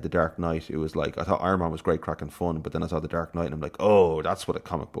The Dark Knight. It was like I thought Iron Man was great, crack and fun, but then I saw The Dark Knight, and I'm like, oh, that's what a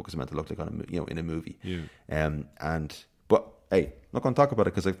comic book is meant to look like in a movie. Yeah. But hey, I'm not going to talk about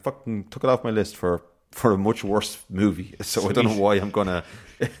it because I fucking took it off my list for a much worse movie. So I don't know why I'm gonna.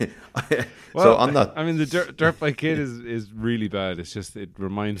 So on that, I mean, the Dirt Bike Kid is really bad. It's just it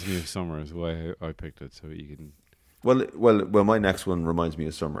reminds me of summer. Is why I picked it. So you can. Well. My next one reminds me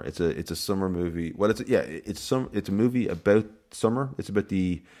of summer. It's a summer movie. Well, it's a movie about summer. It's about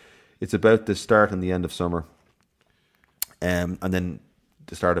the start and the end of summer, and then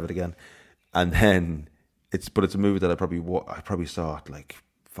the start of it again, and then it's a movie that I probably saw it like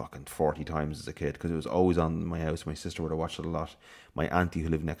fucking 40 times as a kid, because it was always on in my house. My sister would have watched it a lot. My auntie who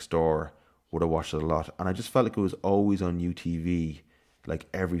lived next door would have watched it a lot, and I just felt like it was always on UTV, like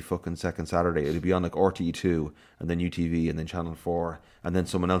every fucking second Saturday. It'd be on like RTE2 and then UTV and then Channel 4, and then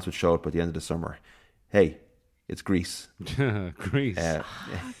someone else would show up at the end of the summer. Hey, it's Grease. Grease. Grease.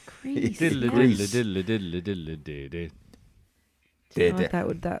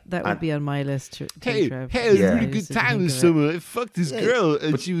 That would be on my list. Hey, it was a really good time this summer. I fucked this girl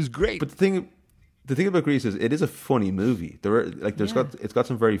and she was great. But the thing about Grease is it is a funny movie. It's got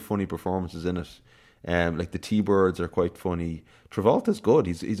some very funny performances in it. Like the T-Birds are quite funny. Travolta's good.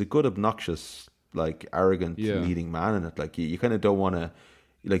 He's a good, obnoxious, like arrogant leading man in it. Like you kind of don't want to,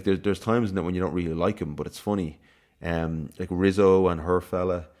 like there's times in it when you don't really like him, but it's funny. Like Rizzo and her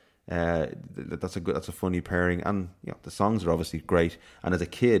fella. That's a funny pairing, and the songs are obviously great. And as a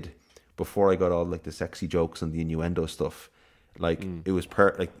kid, before I got all like the sexy jokes and the innuendo stuff, like it was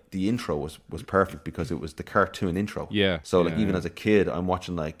like the intro was perfect because it was the cartoon intro. Yeah. So like even as a kid, I'm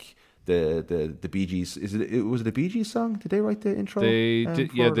watching like the Bee Gees. Was it a Bee Gees song? Did they write the intro? They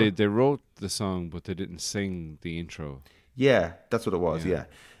did. Yeah, they wrote the song, but they didn't sing the intro. Yeah, that's what it was. Yeah.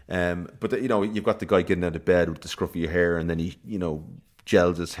 But you've got the guy getting out of bed with the scruffy hair, and then he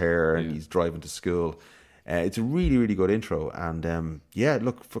gels his hair and he's driving to school. It's a really, really good intro, and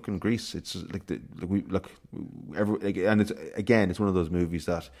look, fucking Grease. It's like and it's one of those movies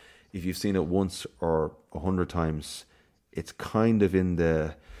that if you've seen it once or 100 times, it's kind of in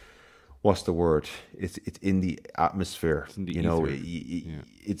the, what's the word? It's in the atmosphere. It's in the ether.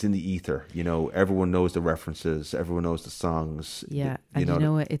 It's in the ether. Everyone knows the references. Everyone knows the songs. Yeah, and you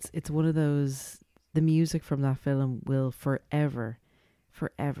know what? It's one of those. The music from that film will forever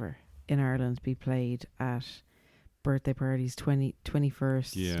in Ireland be played at birthday parties,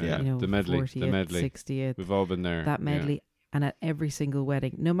 21st, the medley, 40th, 60th. We've all been there. That medley, and at every single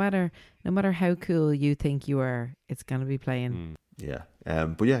wedding, no matter how cool you think you are, it's gonna be playing. Yeah,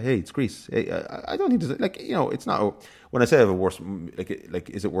 but hey, it's Grease. Hey, I don't need to it's not. When I say I have a worse, like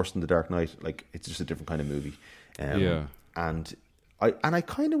is it worse than The Dark Knight? Like it's just a different kind of movie. And I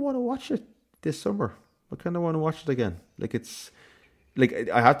kind of want to watch it this summer. I kind of want to watch it again. Like it's. Like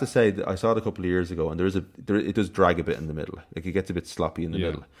I have to say that I saw it a couple of years ago, and it does drag a bit in the middle. Like it gets a bit sloppy in the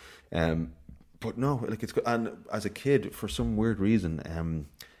middle. But no, like it's good. And as a kid, for some weird reason,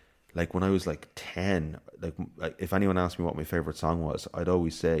 like when I was like 10, like if anyone asked me what my favorite song was, I'd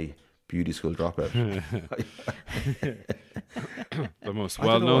always say Beauty School Dropout. The most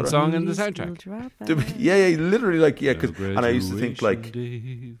well-known song in the soundtrack. Literally, and I used to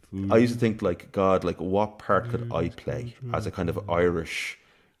think like, God, like what part could I play as a kind of Irish,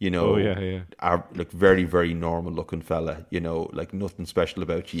 like very, very normal looking fella, like nothing special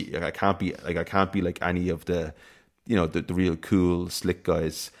about you. Like, I can't be like any of the, the real cool slick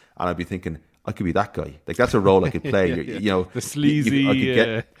guys. And I'd be thinking I could be that guy. Like that's a role I could play. The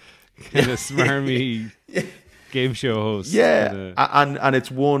sleazy, kind of smarmy game show host. Yeah, and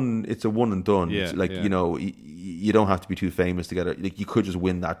it's a one and done. Yeah, it's like you don't have to be too famous to get it. Like you could just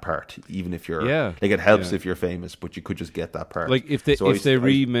win that part, even if you're like it helps if you're famous, but you could just get that part. Like if they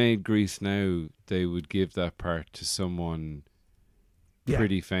remade Grease now, they would give that part to someone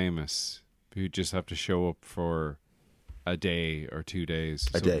pretty famous who just have to show up for a day or 2 days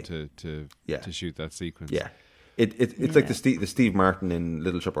to shoot that sequence. Yeah. It's like the Steve Martin in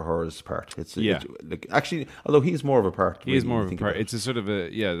Little Shop of Horrors part. It's like actually, although he's more of a part. He is more of a part. It's a sort of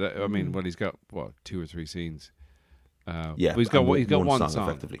a I mean, he's got 2 or 3 scenes. But he's got one song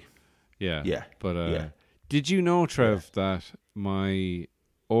effectively. Yeah. But did you know, Trev, that my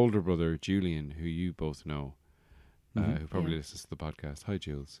older brother Julian, who you both know, who probably listens to the podcast, hi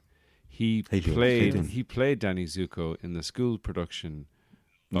Jules. He played Danny Zuko in the school production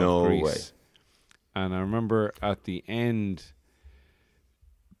of Grease. Way. And I remember at the end,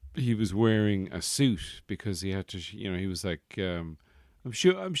 he was wearing a suit because he had to. He was like, "I'm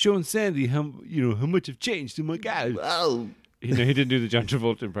showing Sandy how much I've changed in my guy." Wow. He didn't do the John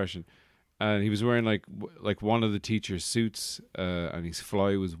Travolta impression, and he was wearing like one of the teacher's suits, and his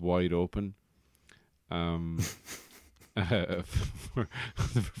fly was wide open. For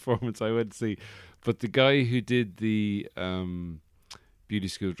the performance I went to see, but the guy who did the Beauty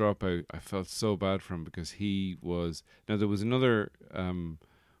School Dropout, I felt so bad for him because he was. Now there was another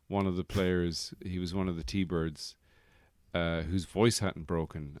one of the players. He was one of the T-Birds whose voice hadn't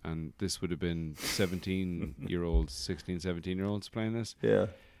broken, and this would have been 17-year-olds, 16, 17-year-olds playing this. Yeah,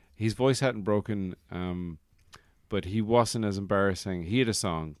 his voice hadn't broken, but he wasn't as embarrassing. He had a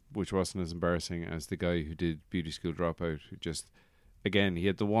song which wasn't as embarrassing as the guy who did Beauty School Dropout, who just, again, he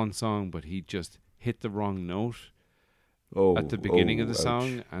had the one song, but he hit the wrong note Oh, at the beginning of the ouch.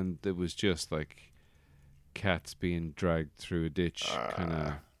 song, and it was just like cats being dragged through a ditch, kind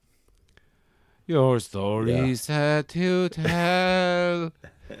of. Your story's sad to tell.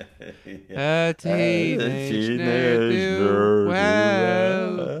 A teenage ne'er-do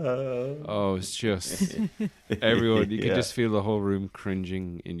well. Oh, it's just everyone. You can just feel the whole room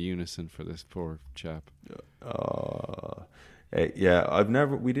cringing in unison for this poor chap. Yeah,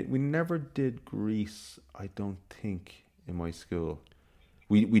 we never did Grease. I don't think in my school.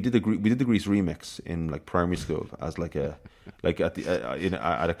 We did the Grease remix in like primary school as like at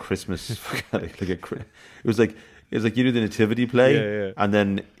a Christmas it was like you do the nativity play and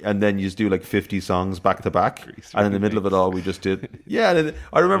then you just do like 50 songs back to back, and in the middle of it all we just did and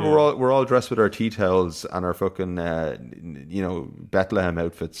I remember we're all dressed with our tea towels and our fucking Bethlehem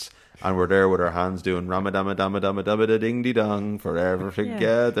outfits, and we're there with our hands doing ramadama dama dama dama da ding dee dong forever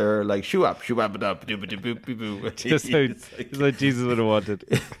together, like shoo up up doo boo boo boo. Just like Jesus would have wanted.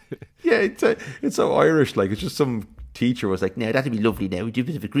 Yeah, it's so Irish. Like, it's just some teacher was like, "No, that'd be lovely. Now we do a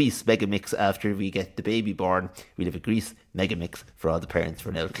bit of a Grease mega mix after we get the baby born. We'll have a Grease mega mix for all the parents for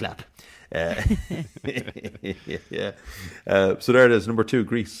an old clap." So there it is, number 2,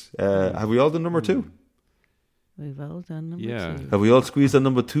 Grease. Have we all done number 2? We've all done number 2. Have we all squeezed the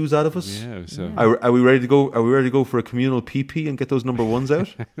number 2s out of us? Yeah. So are we ready to go? Are we ready to go for a communal PP and get those number 1s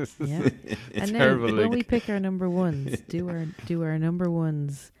out? Yeah. And now, when we pick our number 1s, do our number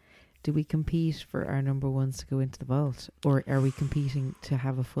 1s. Do we compete for our number 1s to go into the vault, or are we competing to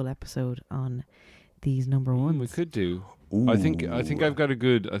have a full episode on these number 1s? We could do. Ooh. I think I've got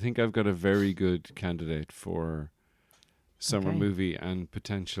a very good candidate for summer movie and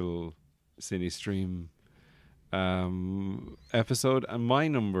potential CineStream episode. And my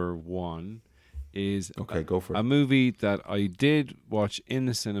number 1 is go for it. A movie that I did watch in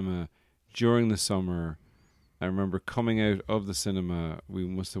the cinema during the summer. I remember coming out of the cinema, we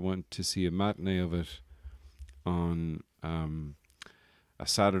must have went to see a matinee of it on a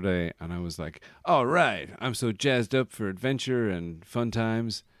Saturday, and I was like, all right, I'm so jazzed up for adventure and fun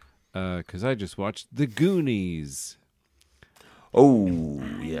times, because I just watched The Goonies. Oh,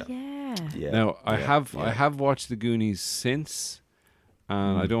 yeah. Now, I have watched The Goonies since,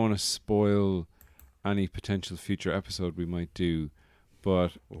 and I don't want to spoil any potential future episode we might do,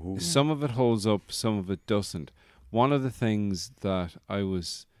 but some of it holds up, some of it doesn't. One of the things that I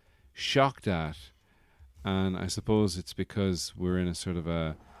was shocked at, and I suppose it's because we're in a sort of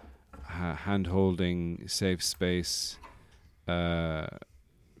a hand-holding, safe space, kind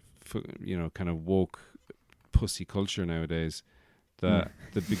of woke pussy culture nowadays, that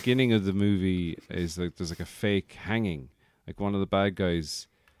the beginning of the movie is like there's like a fake hanging. Like one of the bad guys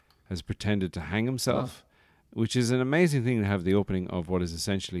has pretended to hang himself. Which is an amazing thing to have the opening of what is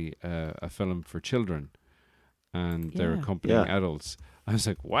essentially a film for children, and they're accompanying adults. I was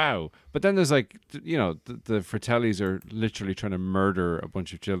like, wow. But then there's like, the Fratellis are literally trying to murder a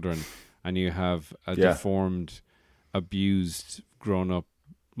bunch of children, and you have a deformed, abused, grown-up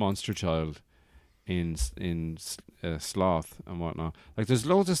monster child in sloth and whatnot. Like, there's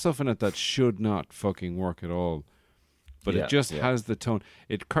loads of stuff in it that should not fucking work at all, but it just has the tone.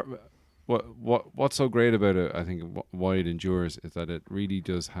 What's so great about it, I think, why it endures, is that it really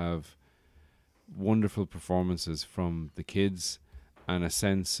does have wonderful performances from the kids and a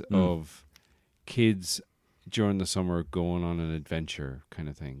sense of kids during the summer going on an adventure kind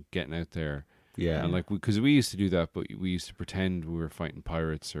of thing, getting out there. Yeah. And like, because we used to do that, but we used to pretend we were fighting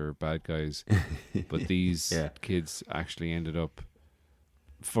pirates or bad guys. But these kids actually ended up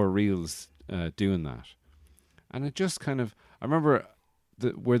for reals doing that. And it just kind of, I remember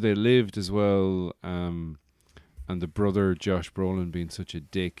where they lived as well, and the brother Josh Brolin being such a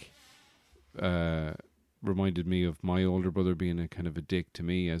dick, reminded me of my older brother being a kind of a dick to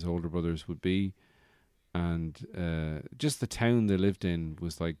me, as older brothers would be. And just the town they lived in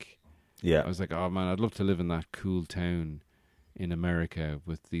was like, I was like, oh man, I'd love to live in that cool town in America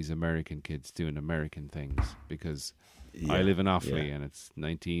with these American kids doing American things, because I live in Offaly and it's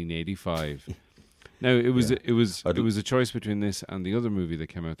 1985. Now it was a choice between this and the other movie that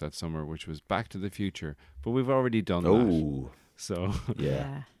came out that summer, which was Back to the Future, but we've already done that. So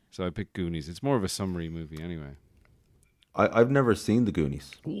so I picked Goonies. It's more of a summary movie anyway. I've never seen the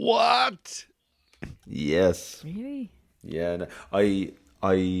Goonies. What? Yes. Really? Yeah. No,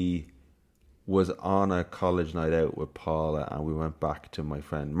 I was on a college night out with Paula, and we went back to my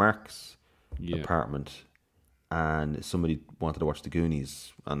friend Mark's apartment, and somebody wanted to watch the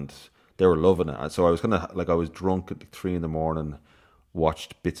Goonies, and they were loving it. So I was kind of like, I was drunk at 3 a.m,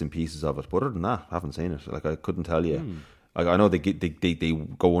 watched bits and pieces of it, but other than that, I haven't seen it. Like, I couldn't tell you Like, I know they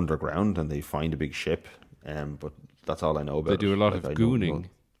go underground and they find a big ship, but that's all I know about. They do a lot like, of gooning.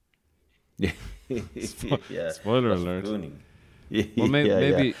 Yeah. Spoiler alert. Gooning. Well,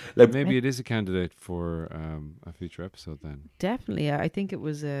 maybe Like, maybe it is a candidate for a future episode then. Definitely, I think it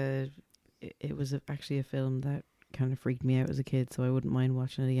was actually a film that kind of freaked me out as a kid, so I wouldn't mind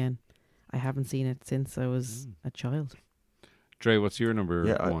watching it again. I haven't seen it since I was a child. Dre, what's your number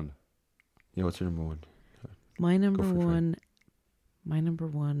one? What's your number one? My number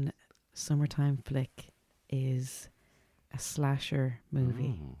one summertime flick is a slasher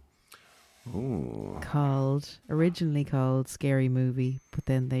movie. Ooh. Originally called Scary Movie, but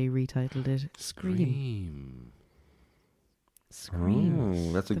then they retitled it Scream.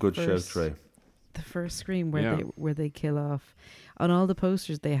 Oh, that's a good shout, Trey. The first Scream where they kill off. On all the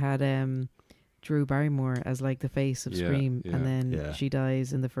posters they had Drew Barrymore as like the face of Scream, and then she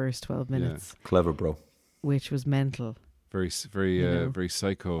dies in the first 12 minutes. Clever, bro. Which was mental. Very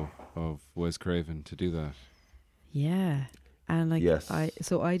psycho of Wes Craven to do that. Yeah. And like I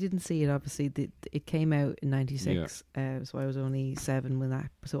didn't see it. Obviously, it came out in '96, so I was only 7 when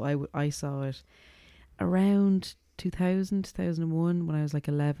that. So I saw it around 2000, 2001 when I was like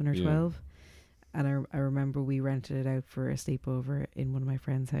 11 or 12, and I remember we rented it out for a sleepover in one of my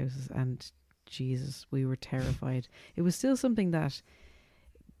friends' houses, and Jesus, we were terrified. It was still something that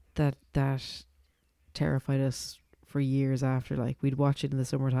terrified us for years after. Like, we'd watch it in the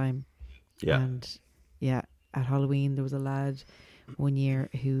summertime, and at Halloween, there was a lad one year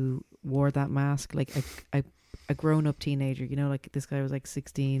who wore that mask, like a grown-up teenager, you know, like this guy was like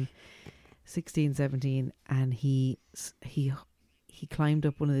 16, 17, and he climbed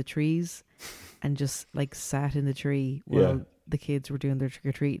up one of the trees and just like sat in the tree while the kids were doing their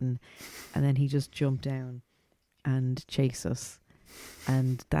trick-or-treating, and then he just jumped down and chased us.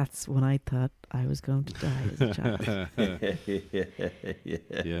 And that's when I thought I was going to die as a child.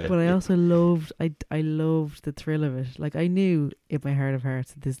 But I also loved the thrill of it. Like, I knew in my heart of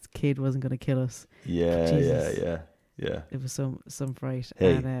hearts that this kid wasn't going to kill us. Yeah. It was some fright.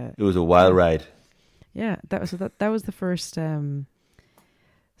 Hey, and, it was a wild ride. Yeah, that was the first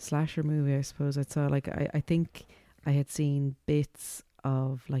slasher movie I suppose I saw. Like, I think I had seen bits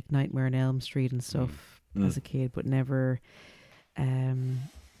of like Nightmare on Elm Street and stuff as a kid, but never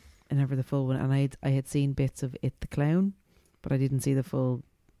the full one. And I had seen bits of It the Clown, but I didn't see the full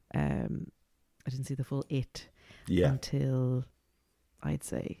It until I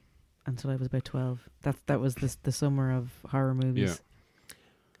was about 12. That was the summer of horror movies.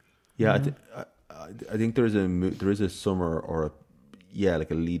 I think there is a summer or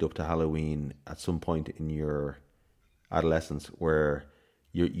like a lead up to Halloween at some point in your adolescence where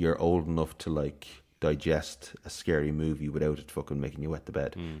you're old enough to like digest a scary movie without it fucking making you wet the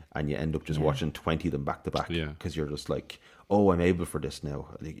bed, and you end up just watching 20 of them back to back because you're just like, oh, I'm able for this now.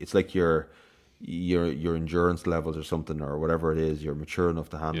 It's like your endurance levels or something or whatever it is, you're mature enough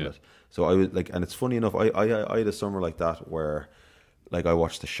to handle it. So I was like, and it's funny enough, I had a summer like that where like I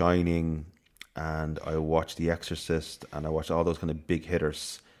watched The Shining and I watched The Exorcist and I watched all those kind of big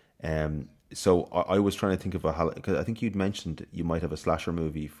hitters. So I was trying to think of because I think you'd mentioned you might have a slasher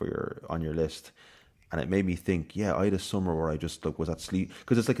movie on your list. And it made me think, I had a summer where I just was at sleep,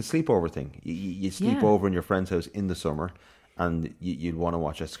 because it's like a sleepover thing. You sleep over in your friend's house in the summer, and you'd want to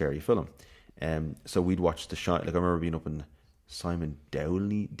watch a scary film. So we'd watch The Shining. Like, I remember being up in Simon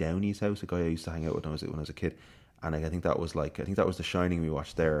Downey's house, a guy I used to hang out with when I was a kid, and I think that was The Shining we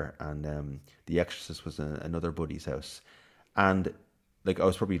watched there, and The Exorcist was another buddy's house, and like I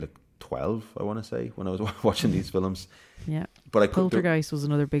was probably like 12, I want to say, when I was watching these films. Yeah, but Poltergeist was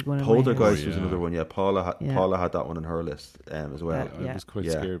another big one. Poltergeist was another one. Yeah, Paula had that one on her list as well. I was quite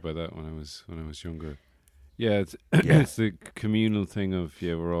scared by that when I was younger. Yeah, it's the communal thing of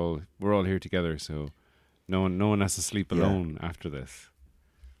we're all here together, so no one has to sleep alone after this.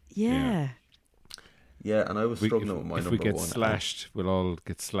 Yeah, and I was struggling with my number one. If we get slashed, we'll all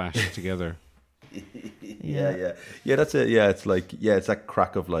get slashed together. Yeah. That's it. Yeah, it's like it's that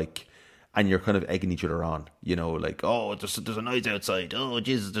crack of like. And you're kind of egging each other on, you know, like, oh, there's a noise outside. Oh,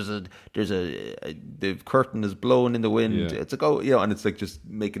 Jesus, the curtain is blowing in the wind. Yeah. It's like, and it's like just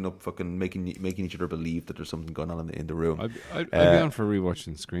making each other believe that there's something going on in the room. I'd be on for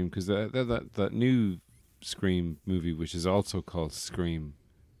rewatching Scream, because that new Scream movie, which is also called Scream,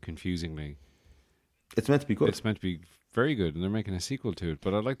 confusingly, it's meant to be good. It's meant to be very good, and they're making a sequel to it.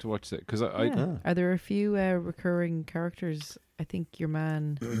 But I'd like to watch that because Are there a few recurring characters? I think your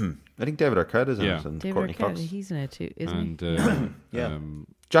man. I think David Arquette is in it, and David Courtney Arquette, Cox. He's in it too, isn't he?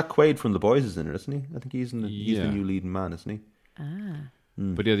 Jack Quaid from The Boys is in it, isn't he? I think he's the new leading man, isn't he?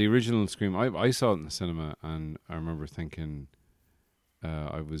 But yeah, the original Scream, I saw it in the cinema, and I remember thinking,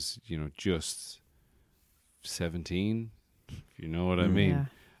 I was, just 17, if you know what I mean.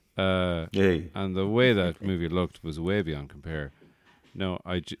 And the way that movie looked was way beyond compare. No,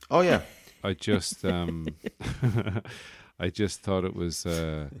 I just I just thought it was.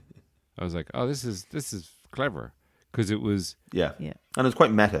 I was like, oh, this is clever, because it was and it was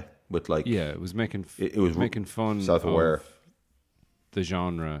quite meta with like it was making making fun, self-aware of the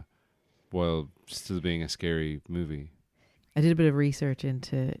genre, while still being a scary movie. I did a bit of research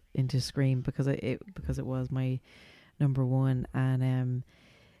into Scream because it was my number one, and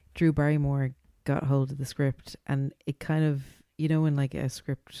Drew Barrymore got hold of the script, and it kind of, when like a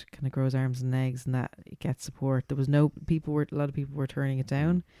script kind of grows arms and legs and that it gets support. There was a lot of people were turning it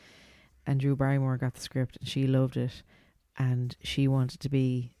down, and Drew Barrymore got the script and she loved it, and she wanted to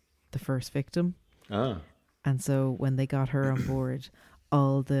be the first victim. And so when they got her on board,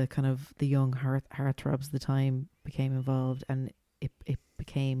 all the kind of the young heartthrobs of the time became involved, and it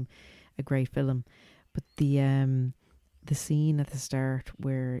became a great film. But the scene at the start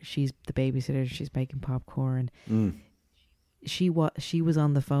where she's the babysitter, she's making popcorn, she was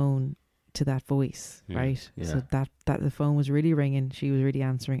on the phone to that voice, right? Yeah. So that the phone was really ringing, she was really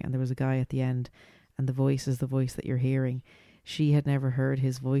answering, and there was a guy at the end, and the voice is the voice that you're hearing. She had never heard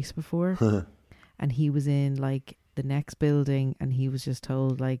his voice before, and he was in like the next building, and he was just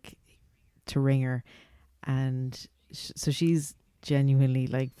told like to ring her, and so she's genuinely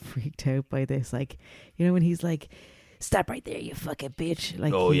like freaked out by this, like, when he's like, "Stop right there, you fucking bitch!"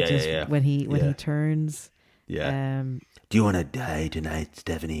 Like, when he turns, do you want to die tonight,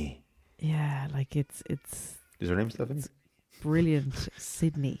 Stephanie? Yeah, like it's. Is her name Stephanie? Brilliant,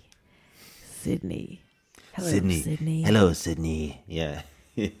 Sydney. Hello, Sydney. Hello, Sydney. Yeah.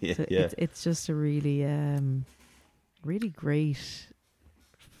 So it's just a really, really great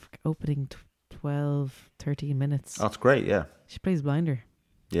opening 12, 13 minutes. That's great, yeah. She plays Blinder.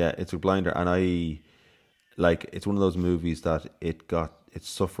 Yeah, it's a Blinder, and it's one of those movies that it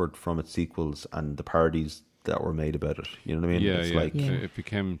suffered from its sequels and the parodies that were made about it. You know what I mean? It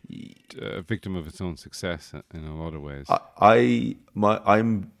became a victim of its own success in a lot of ways.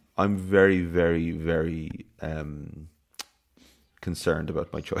 I'm very, very, very concerned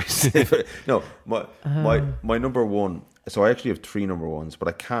about my choice. No, my number one. So I actually have 3 number ones, but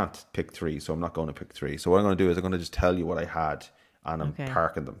I can't pick 3, so I'm not going to pick 3. So what I'm going to do is I'm going to just tell you what I had, and I'm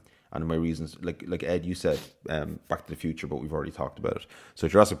parking them, and my reasons. Like Ed, you said Back to the Future, but we've already talked about it. So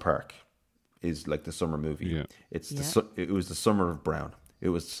Jurassic Park is like the summer movie. Yeah. It was the summer of Brown. It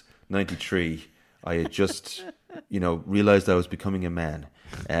was 93. I had just, realized I was becoming a man.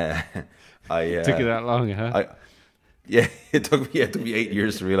 Took you that long, huh? It took me 8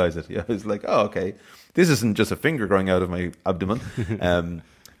 years to realize it. Yeah, I was like, oh, okay, this isn't just a finger growing out of my abdomen. And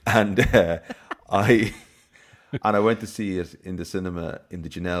I went to see it in the cinema in the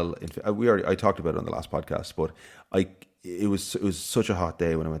Janelle. I talked about it on the last podcast, but it was such a hot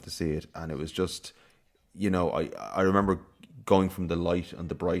day when I went to see it, and it was just, I remember going from the light and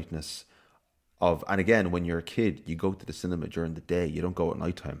the brightness of, and again, when you're a kid, you go to the cinema during the day, you don't go at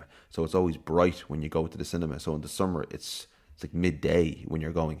nighttime, so it's always bright when you go to the cinema. So in the summer, it's like midday when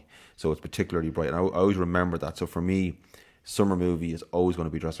you're going, so it's particularly bright, and I always remember that. So for me, summer movie is always going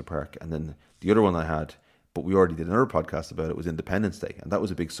to be Jurassic Park. And then the other one I had, but we already did another podcast about it, was Independence Day, and that was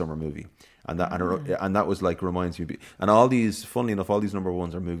a big summer movie, and that was like, reminds me, and all these, funnily enough, all these number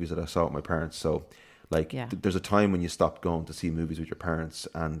ones are movies that I saw with my parents. So like there's a time when you stopped going to see movies with your parents,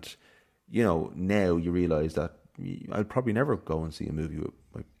 and now you realize that I'd probably never go and see a movie with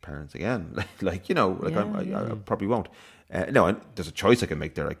my parents again. I probably won't. No, there's a choice I can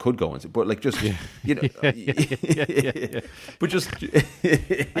make there. I could go and see, but like just, but just,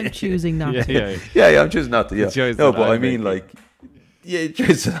 I'm choosing not to. I'm choosing not to. Yeah, no, but I mean, like,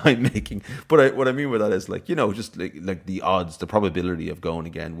 choice that I'm making. But what I mean with that is like, just like the odds, the probability of going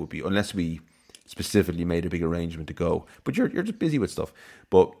again would be, unless we specifically made a big arrangement to go. But you're just busy with stuff.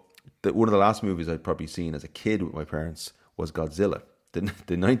 But one of the last movies I'd probably seen as a kid with my parents was Godzilla, the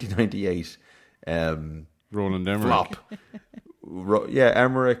 1998 Roland Emmerich flop.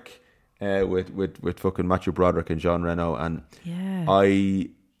 Emmerich with fucking Matthew Broderick and John Reno, and I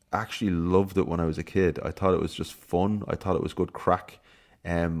actually loved it when I was a kid. I thought it was just fun. I thought it was good crack.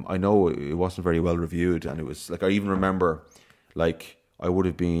 I know it wasn't very well reviewed, and it was like, I even remember, like, I would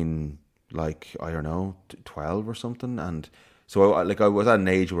have been like, I don't know, 12 or something, and so I was at an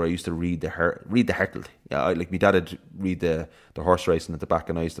age where I used to read the Herald. Yeah, like my dad would read the horse racing at the back,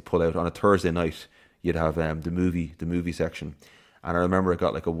 and I used to pull out on a Thursday night. You'd have the movie section, and I remember it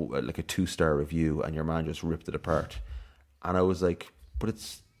got like a 2-star review, and your man just ripped it apart, and I was like, but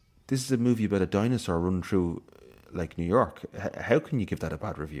this is a movie about a dinosaur running through like New York. How can you give that a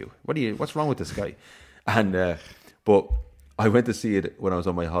bad review? What's wrong with this guy? And but I went to see it when I was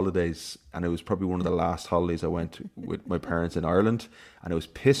on my holidays, and it was probably one of the last holidays I went with my parents in Ireland, and it was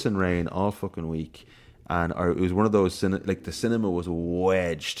piss and rain all fucking week, and it was one of those like the cinema was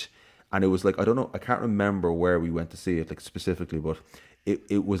wedged, and it was like, I don't know, I can't remember where we went to see it like specifically, but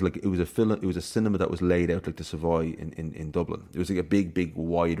it was a cinema that was laid out like the Savoy in Dublin. It was like a big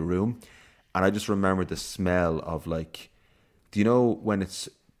wide room, and I just remember the smell of like, do you know when it's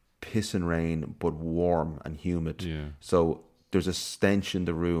piss and rain but warm and humid? Yeah. So there's a stench in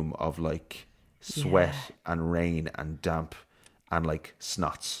the room of like sweat and rain and damp and like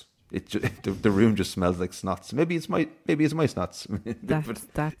snots. The room just smells like snots. Maybe it's my snots.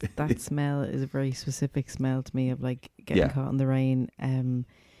 That smell is a very specific smell to me of like getting caught in the rain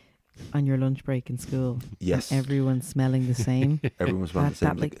on your lunch break in school. Yes, everyone's smelling the same. Everyone's smelling the same.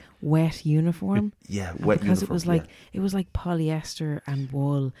 That like wet uniform. Yeah, wet because uniform. It was like polyester and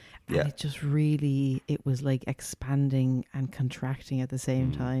wool, and it just really, it was like expanding and contracting at the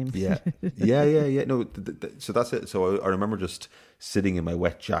same time. Yeah. No, so that's it. So I remember just sitting in my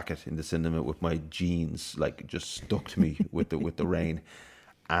wet jacket in the cinema with my jeans like just stuck to me with the rain,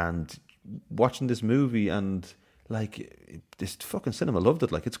 and watching this movie, and like this fucking cinema loved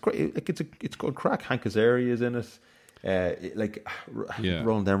it. Like it's great. Like it's good crack. Hank Azaria is in it.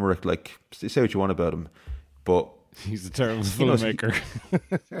 Roland Emmerich. Like, say what you want about him, but he's a terrible filmmaker.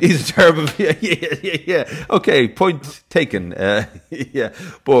 He's a terrible. Yeah. Okay, point taken. Yeah,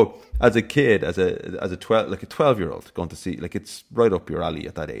 but as a kid, as a 12-year-old going to see, like, it's right up your alley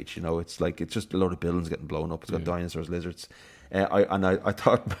at that age. You know, it's like, it's just a load of buildings getting blown up. It's got dinosaurs, lizards. I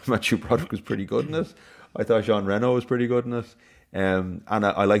thought Matthew Broderick was pretty good in it. I thought Jean Reno was pretty good in it. And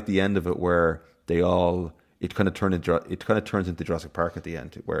I like the end of it where it kind of turns into Jurassic Park at the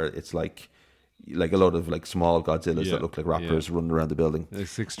end, where it's like a lot of like small Godzillas that look like raptors running around the building.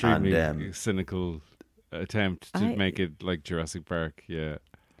 It's extremely cynical attempt to make it like Jurassic Park. Yeah,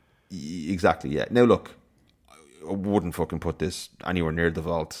 exactly. Yeah. Now look, I wouldn't fucking put this anywhere near the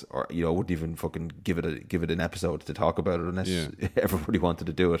vault, or I wouldn't even fucking give it an episode to talk about it unless everybody wanted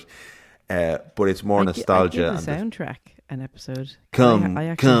to do it. But it's more nostalgia. I give the soundtrack an episode. Come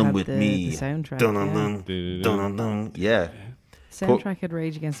with the me. The soundtrack. Dun. Yeah. Soundtrack had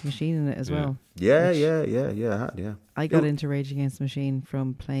Rage Against the Machine in it as well. Yeah. Yeah. I got into Rage Against the Machine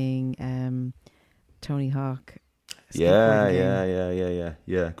from playing Tony Hawk. Yeah.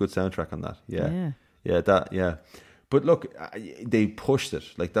 Good soundtrack on that. Yeah. But look, they pushed it.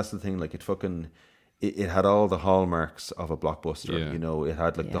 Like, that's the thing. Like, it had all the hallmarks of a blockbuster. Yeah. You know, it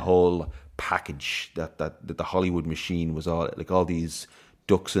had like the whole package that the Hollywood machine was all like, all these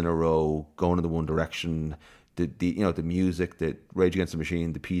ducks in a row going in the one direction. The music, the Rage Against the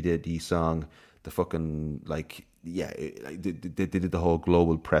Machine, the P. Diddy song, the fucking they did the whole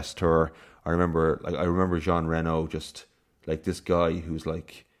global press tour. I remember Jean Reno, just like this guy who's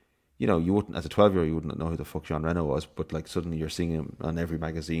like, you wouldn't, as a 12-year-old, you wouldn't know who the fuck Jean Reno was, but like suddenly you're seeing him on every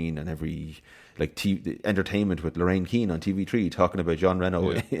magazine and every like entertainment with Lorraine Keane on TV3 talking about Jean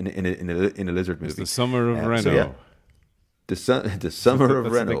Reno in a lizard movie. It's the summer of Reno. So, yeah. The summer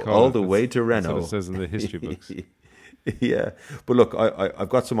of Reno, all the way to Reno. That's what it says in the history books. Yeah, but look, I've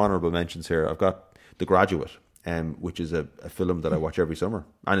got some honourable mentions here. I've got The Graduate, which is a film that I watch every summer,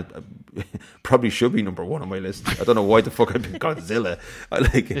 and it probably should be number one on my list. I don't know why the fuck I picked Godzilla.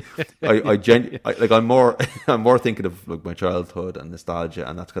 I'm more thinking of like my childhood and nostalgia,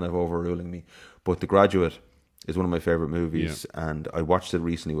 and that's kind of overruling me. But The Graduate is one of my favourite movies, and I watched it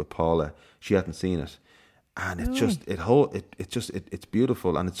recently with Paula. She hadn't seen it. And it's just it's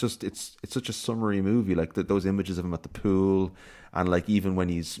beautiful, and it's such a summery movie. Like those images of him at the pool, and like even when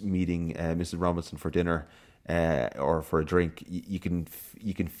he's meeting Mrs. Robinson for dinner or for a drink, you can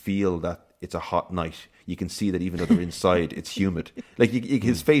feel that it's a hot night. You can see that even though they're inside, it's humid. Like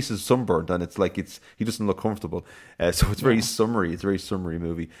his face is sunburned, and it's like he doesn't look comfortable. So it's very summery. It's a very summery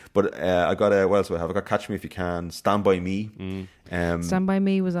movie. But I got what else do I have? I got Catch Me If You Can, Stand By Me. Stand By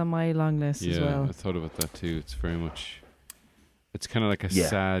Me was on my long list as well. I thought about that too. It's very much. It's kind of like a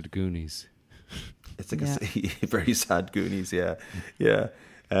sad Goonies. It's like a very sad Goonies. Yeah.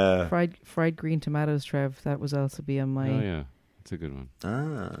 Fried green tomatoes, Trev. That was also be on my. Oh yeah, it's a good one.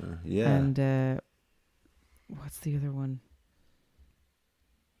 And what's the other one?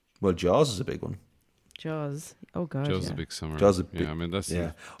 Well, Jaws is a big one. Jaws. Oh God. Jaws is a big summer. Jaws is a big. Yeah, I mean that's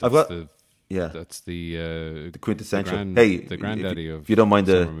that's the quintessential. The granddaddy of if you don't mind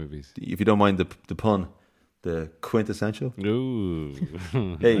summer movies. If you don't mind the pun, the quintessential. Ooh,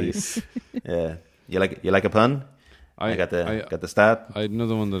 hey, nice. Yeah, you like a pun? I got the stat. I had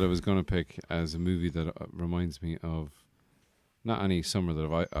another one that I was going to pick as a movie that reminds me of not any summer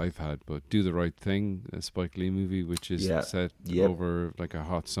that I've had, but Do the Right Thing, a Spike Lee movie, which is set over like a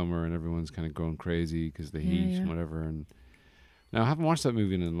hot summer and everyone's kind of going crazy because the heat and whatever. And now I haven't watched that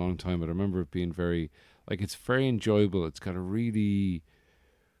movie in a long time, but I remember it being it's very enjoyable. It's got a really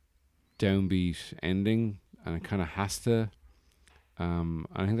downbeat ending, and it kind of has to.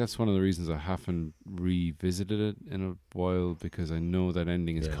 I think that's one of the reasons I haven't revisited it in a while, because I know that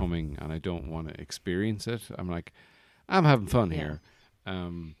ending is coming and I don't want to experience it. I'm having fun here.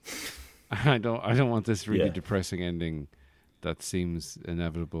 I don't want this really depressing ending that seems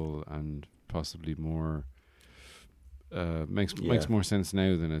inevitable and possibly more makes more sense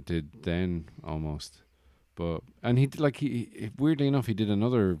now than it did then almost. But he weirdly enough he did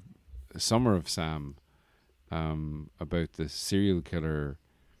another Summer of Sam about the serial killer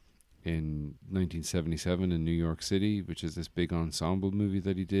in 1977 in New York City, which is this big ensemble movie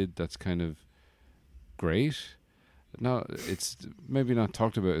that he did that's kind of great. No, it's maybe not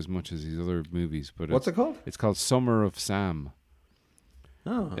talked about as much as these other movies, but what's it called? It's called Summer of Sam.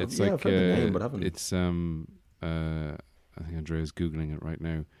 Oh, it's I've heard the name, but haven't. It's I think Andrea's googling it right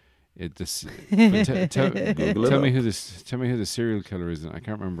now. Tell me who the serial killer is. I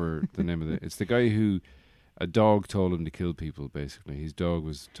can't remember the name of it. It's the guy who a dog told him to kill people. Basically, his dog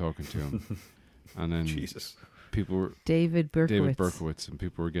was talking to him, and then people were David Berkowitz, and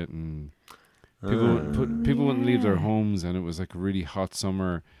people were getting. People wouldn't leave their homes, and it was like a really hot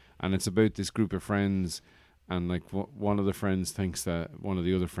summer, and it's about this group of friends, and like one of the friends thinks that one of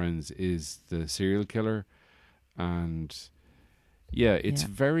the other friends is the serial killer, and it's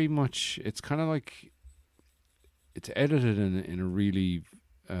very much, it's kind of like it's edited in a really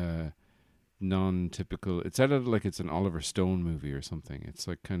non-typical. It's edited like it's an Oliver Stone movie or something. It's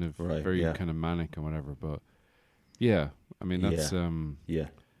like kind of very kind of manic and whatever, but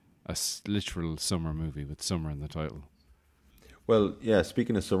that's a literal summer movie with summer in the title. Well,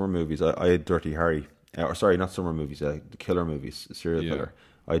 speaking of summer movies, I had Dirty Harry. Not summer movies, the killer movies, serial killer.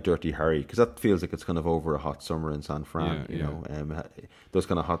 I had Dirty Harry, because that feels like it's kind of over a hot summer in San Fran, you know. Those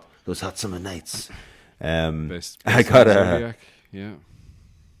hot summer nights. I got a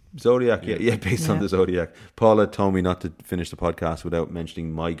Zodiac, based on the Zodiac. Paula told me not to finish the podcast without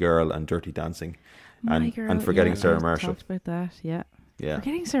mentioning My Girl and Dirty Dancing, and forgetting Sarah Marshall. Talked about that, Yeah.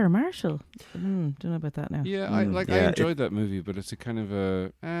 Forgetting Sarah Marshall. Don't know about that now. Yeah, I enjoyed that movie, but it's a kind of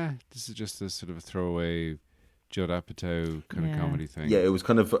this is just a sort of a throwaway Judd Apatow kind of comedy thing. Yeah, it was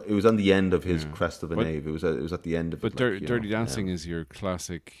on the end of his crest of a knave. It was at the end of it. But Dirty Dancing is your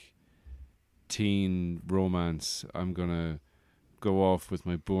classic teen romance. I'm gonna go off with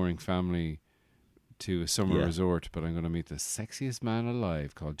my boring family to a summer resort, but I'm gonna meet the sexiest man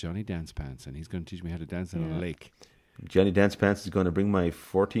alive called Johnny Dance Pants, and he's gonna teach me how to dance on a lake. Johnny Dance Pants is going to bring my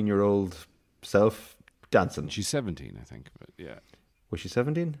 14-year-old self dancing. She's 17, I think, but Was she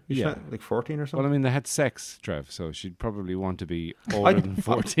 17? Yeah. Like 14 or something? Well, I mean, they had sex, Trev, so she'd probably want to be older than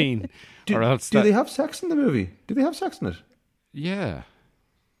 14. Or else do they have sex in the movie? Do they have sex in it? Yeah.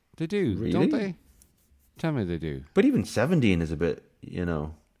 They do, really? Don't they? Tell me they do. But even 17 is a bit, you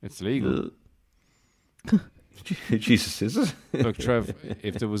know... It's legal. Jesus, is it? Look, Trev,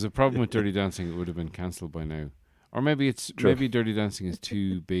 if there was a problem with Dirty Dancing, it would have been cancelled by now. Or maybe maybe Dirty Dancing is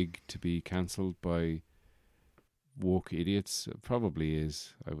too big to be cancelled by woke idiots. It probably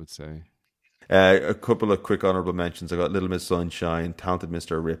is, I would say. A couple of quick honourable mentions. I got Little Miss Sunshine, Talented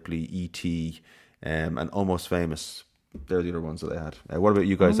Mr. Ripley, E.T., and Almost Famous. They're the other ones that I had. What about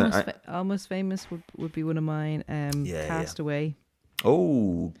you guys? Almost Famous would be one of mine. Castaway.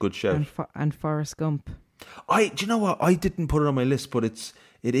 Oh, good shout. And Forrest Gump. Do you know what? I didn't put it on my list, but it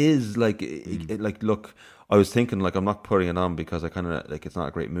is like, look, I was thinking like I'm not putting it on because I kind of like it's not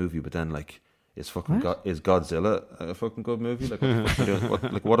a great movie, but then like is Godzilla a fucking good movie? Like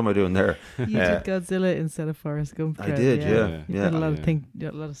what am I doing there? You did Godzilla instead of Forrest Gump. I did, yeah. You got a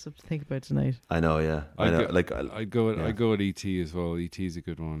lot of stuff to think about tonight. I know, yeah. I know. I go at E.T. as well. E.T. is a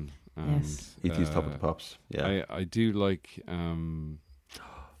good one. Yes. E.T.'s top of the pops. Yeah. I do like a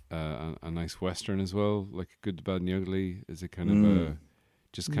nice Western as well, like Good, the Bad and the Ugly is a kind of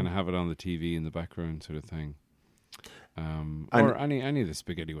kind of have it on the TV in the background sort of thing. Or any of the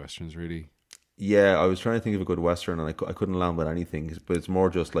spaghetti westerns really. Yeah, I was trying to think of a good Western and I couldn't land with anything, but it's more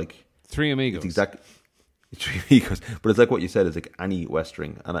just like Three Amigos. Three Amigos, but it's like what you said, is like any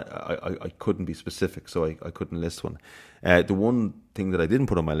Western, and I couldn't be specific, so I couldn't list one. The one thing that I didn't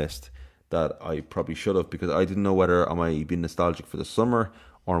put on my list that I probably should have, because I didn't know whether am I being nostalgic for the summer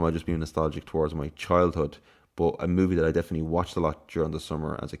or am I just being nostalgic towards my childhood, but a movie that I definitely watched a lot during the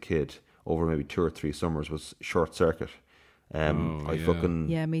summer as a kid over maybe 2 or 3 summers was Short Circuit. Yeah,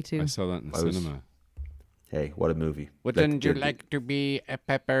 me too. I saw that in the cinema. Hey, what a movie. Wouldn't you like to be a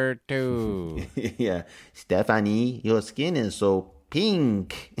pepper too? Yeah. Stephanie, your skin is so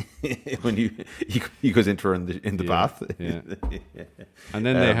pink. When he goes into her in the bath. Yeah. And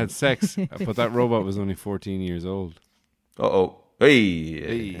then they had sex, but that robot was only 14 years old. Uh-oh. Hey.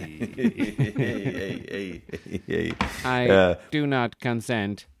 Hey. I do not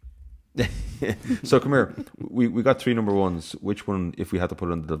consent. So come here. We got 3 number ones. Which one, if we had to put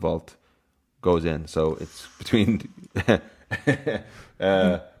it under the vault, goes in? So it's between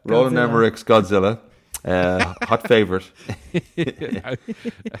Roland Emmerich's Godzilla, hot favorite.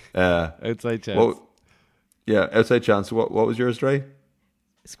 Outside Chance. Outside Chance. What was yours, Dre?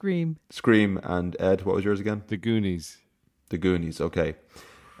 Scream. And Ed, what was yours again? The Goonies. Okay.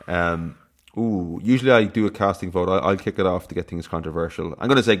 Usually I do a casting vote. I'll kick it off to get things controversial. I'm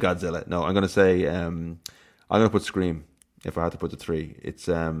going to say Godzilla. No, I'm going to say I'm going to put Scream. If I had to put the 3, it's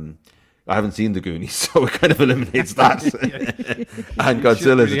I haven't seen The Goonies, so it kind of eliminates that. And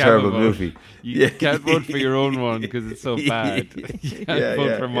Godzilla is a terrible movie. You can't vote for your own one because it's so bad. You can't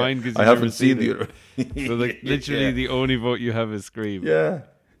vote for mine because I haven't seen the other. So literally the only vote you have is Scream. Yeah.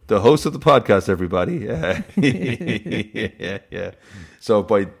 The host of the podcast, everybody. Yeah. So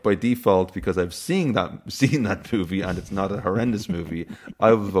by default, because I've seen that movie and it's not a horrendous movie,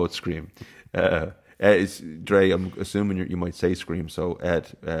 I will vote Scream. Dre, I'm assuming you might say Scream. So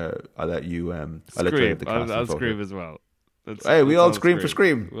Ed, I'll let you. I'll let you have the casting I'll vote Scream here. as well. We all scream for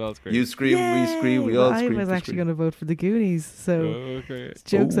Scream. We all scream. You scream, we scream, we all scream. I was actually going to vote for the Goonies, so okay.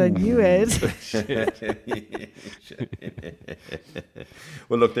 Joke's on you, Ed.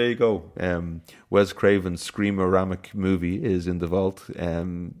 Well, look, there you go. Wes Craven's Scream-oramic movie is in the vault,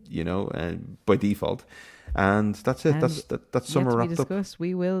 by default. And that's it. That's summer wrapped up.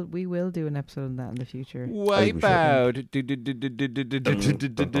 We will do an episode on that in the future. Wipe out. You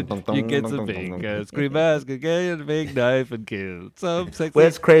get some big scream mask, get a big knife and kill some sexy.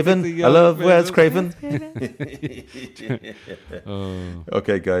 Wes Craven. I love Wes Craven.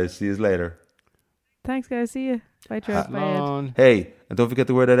 Okay, guys. See you later. Thanks, guys. See you. Bye, Trev. Bye, Ed. Hey, and don't forget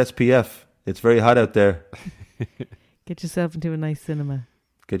to wear that SPF. It's very hot out there. Get yourself into a nice cinema.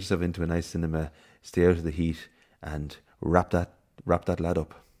 Stay out of the heat and wrap that lad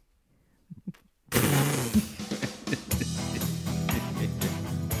up.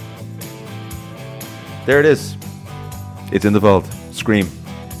 There it is. It's in the vault. Scream.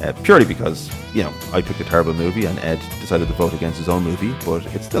 Purely because, I picked a terrible movie and Ed decided to vote against his own movie, but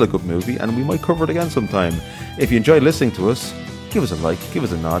it's still a good movie and we might cover it again sometime. If you enjoyed listening to us, give us a like, give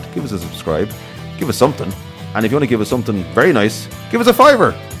us a nod, give us a subscribe, give us something. And if you want to give us something very nice, give us a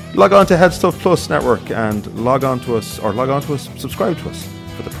 $5. Log on to Head Stuff Plus Network and subscribe to us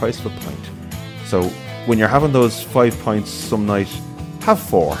for the price of a pint. So when you're having those 5 pints some night, have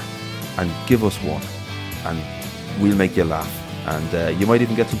 4 and give us 1 and we'll make you laugh. And you might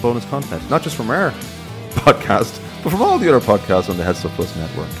even get some bonus content, not just from our podcast, but from all the other podcasts on the Head Stuff Plus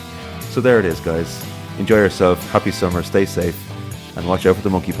Network. So there it is, guys. Enjoy yourself. Happy summer. Stay safe. And watch out for the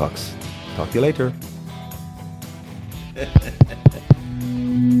monkeypox. Talk to you later.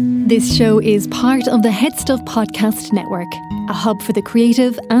 This show is part of the Head Stuff Podcast Network, a hub for the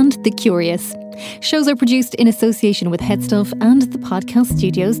creative and the curious. Shows are produced in association with Head Stuff and the Podcast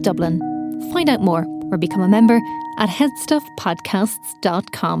Studios Dublin. Find out more or become a member at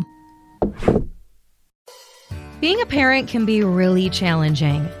headstuffpodcasts.com. Being a parent can be really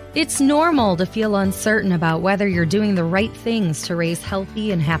challenging. It's normal to feel uncertain about whether you're doing the right things to raise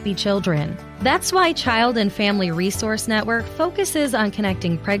healthy and happy children. That's why Child and Family Resource Network focuses on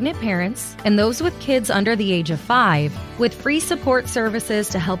connecting pregnant parents and those with kids under the age of 5 with free support services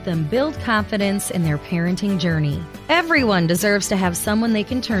to help them build confidence in their parenting journey. Everyone deserves to have someone they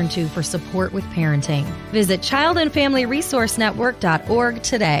can turn to for support with parenting. Visit childandfamilyresourcenetwork.org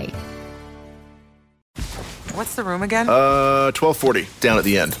today. What's the room again? 1240, down at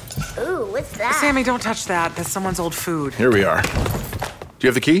the end. Ooh, what's that? Sammy, don't touch that. That's someone's old food. Here we are. Do you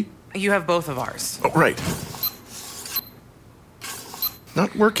have the key? You have both of ours. Oh, right.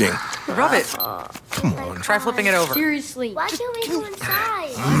 Not working. Rub it. Come on. Try flipping it over. Seriously. Why can't we go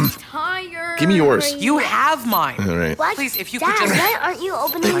inside? I'm tired. Give me yours. You have mine. All right. What? Please, if you Dad, could just... why aren't you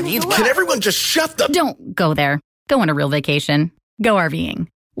opening the door? Can everyone just shut the... Don't go there. Go on a real vacation. Go RVing.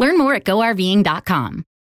 Learn more at GoRVing.com.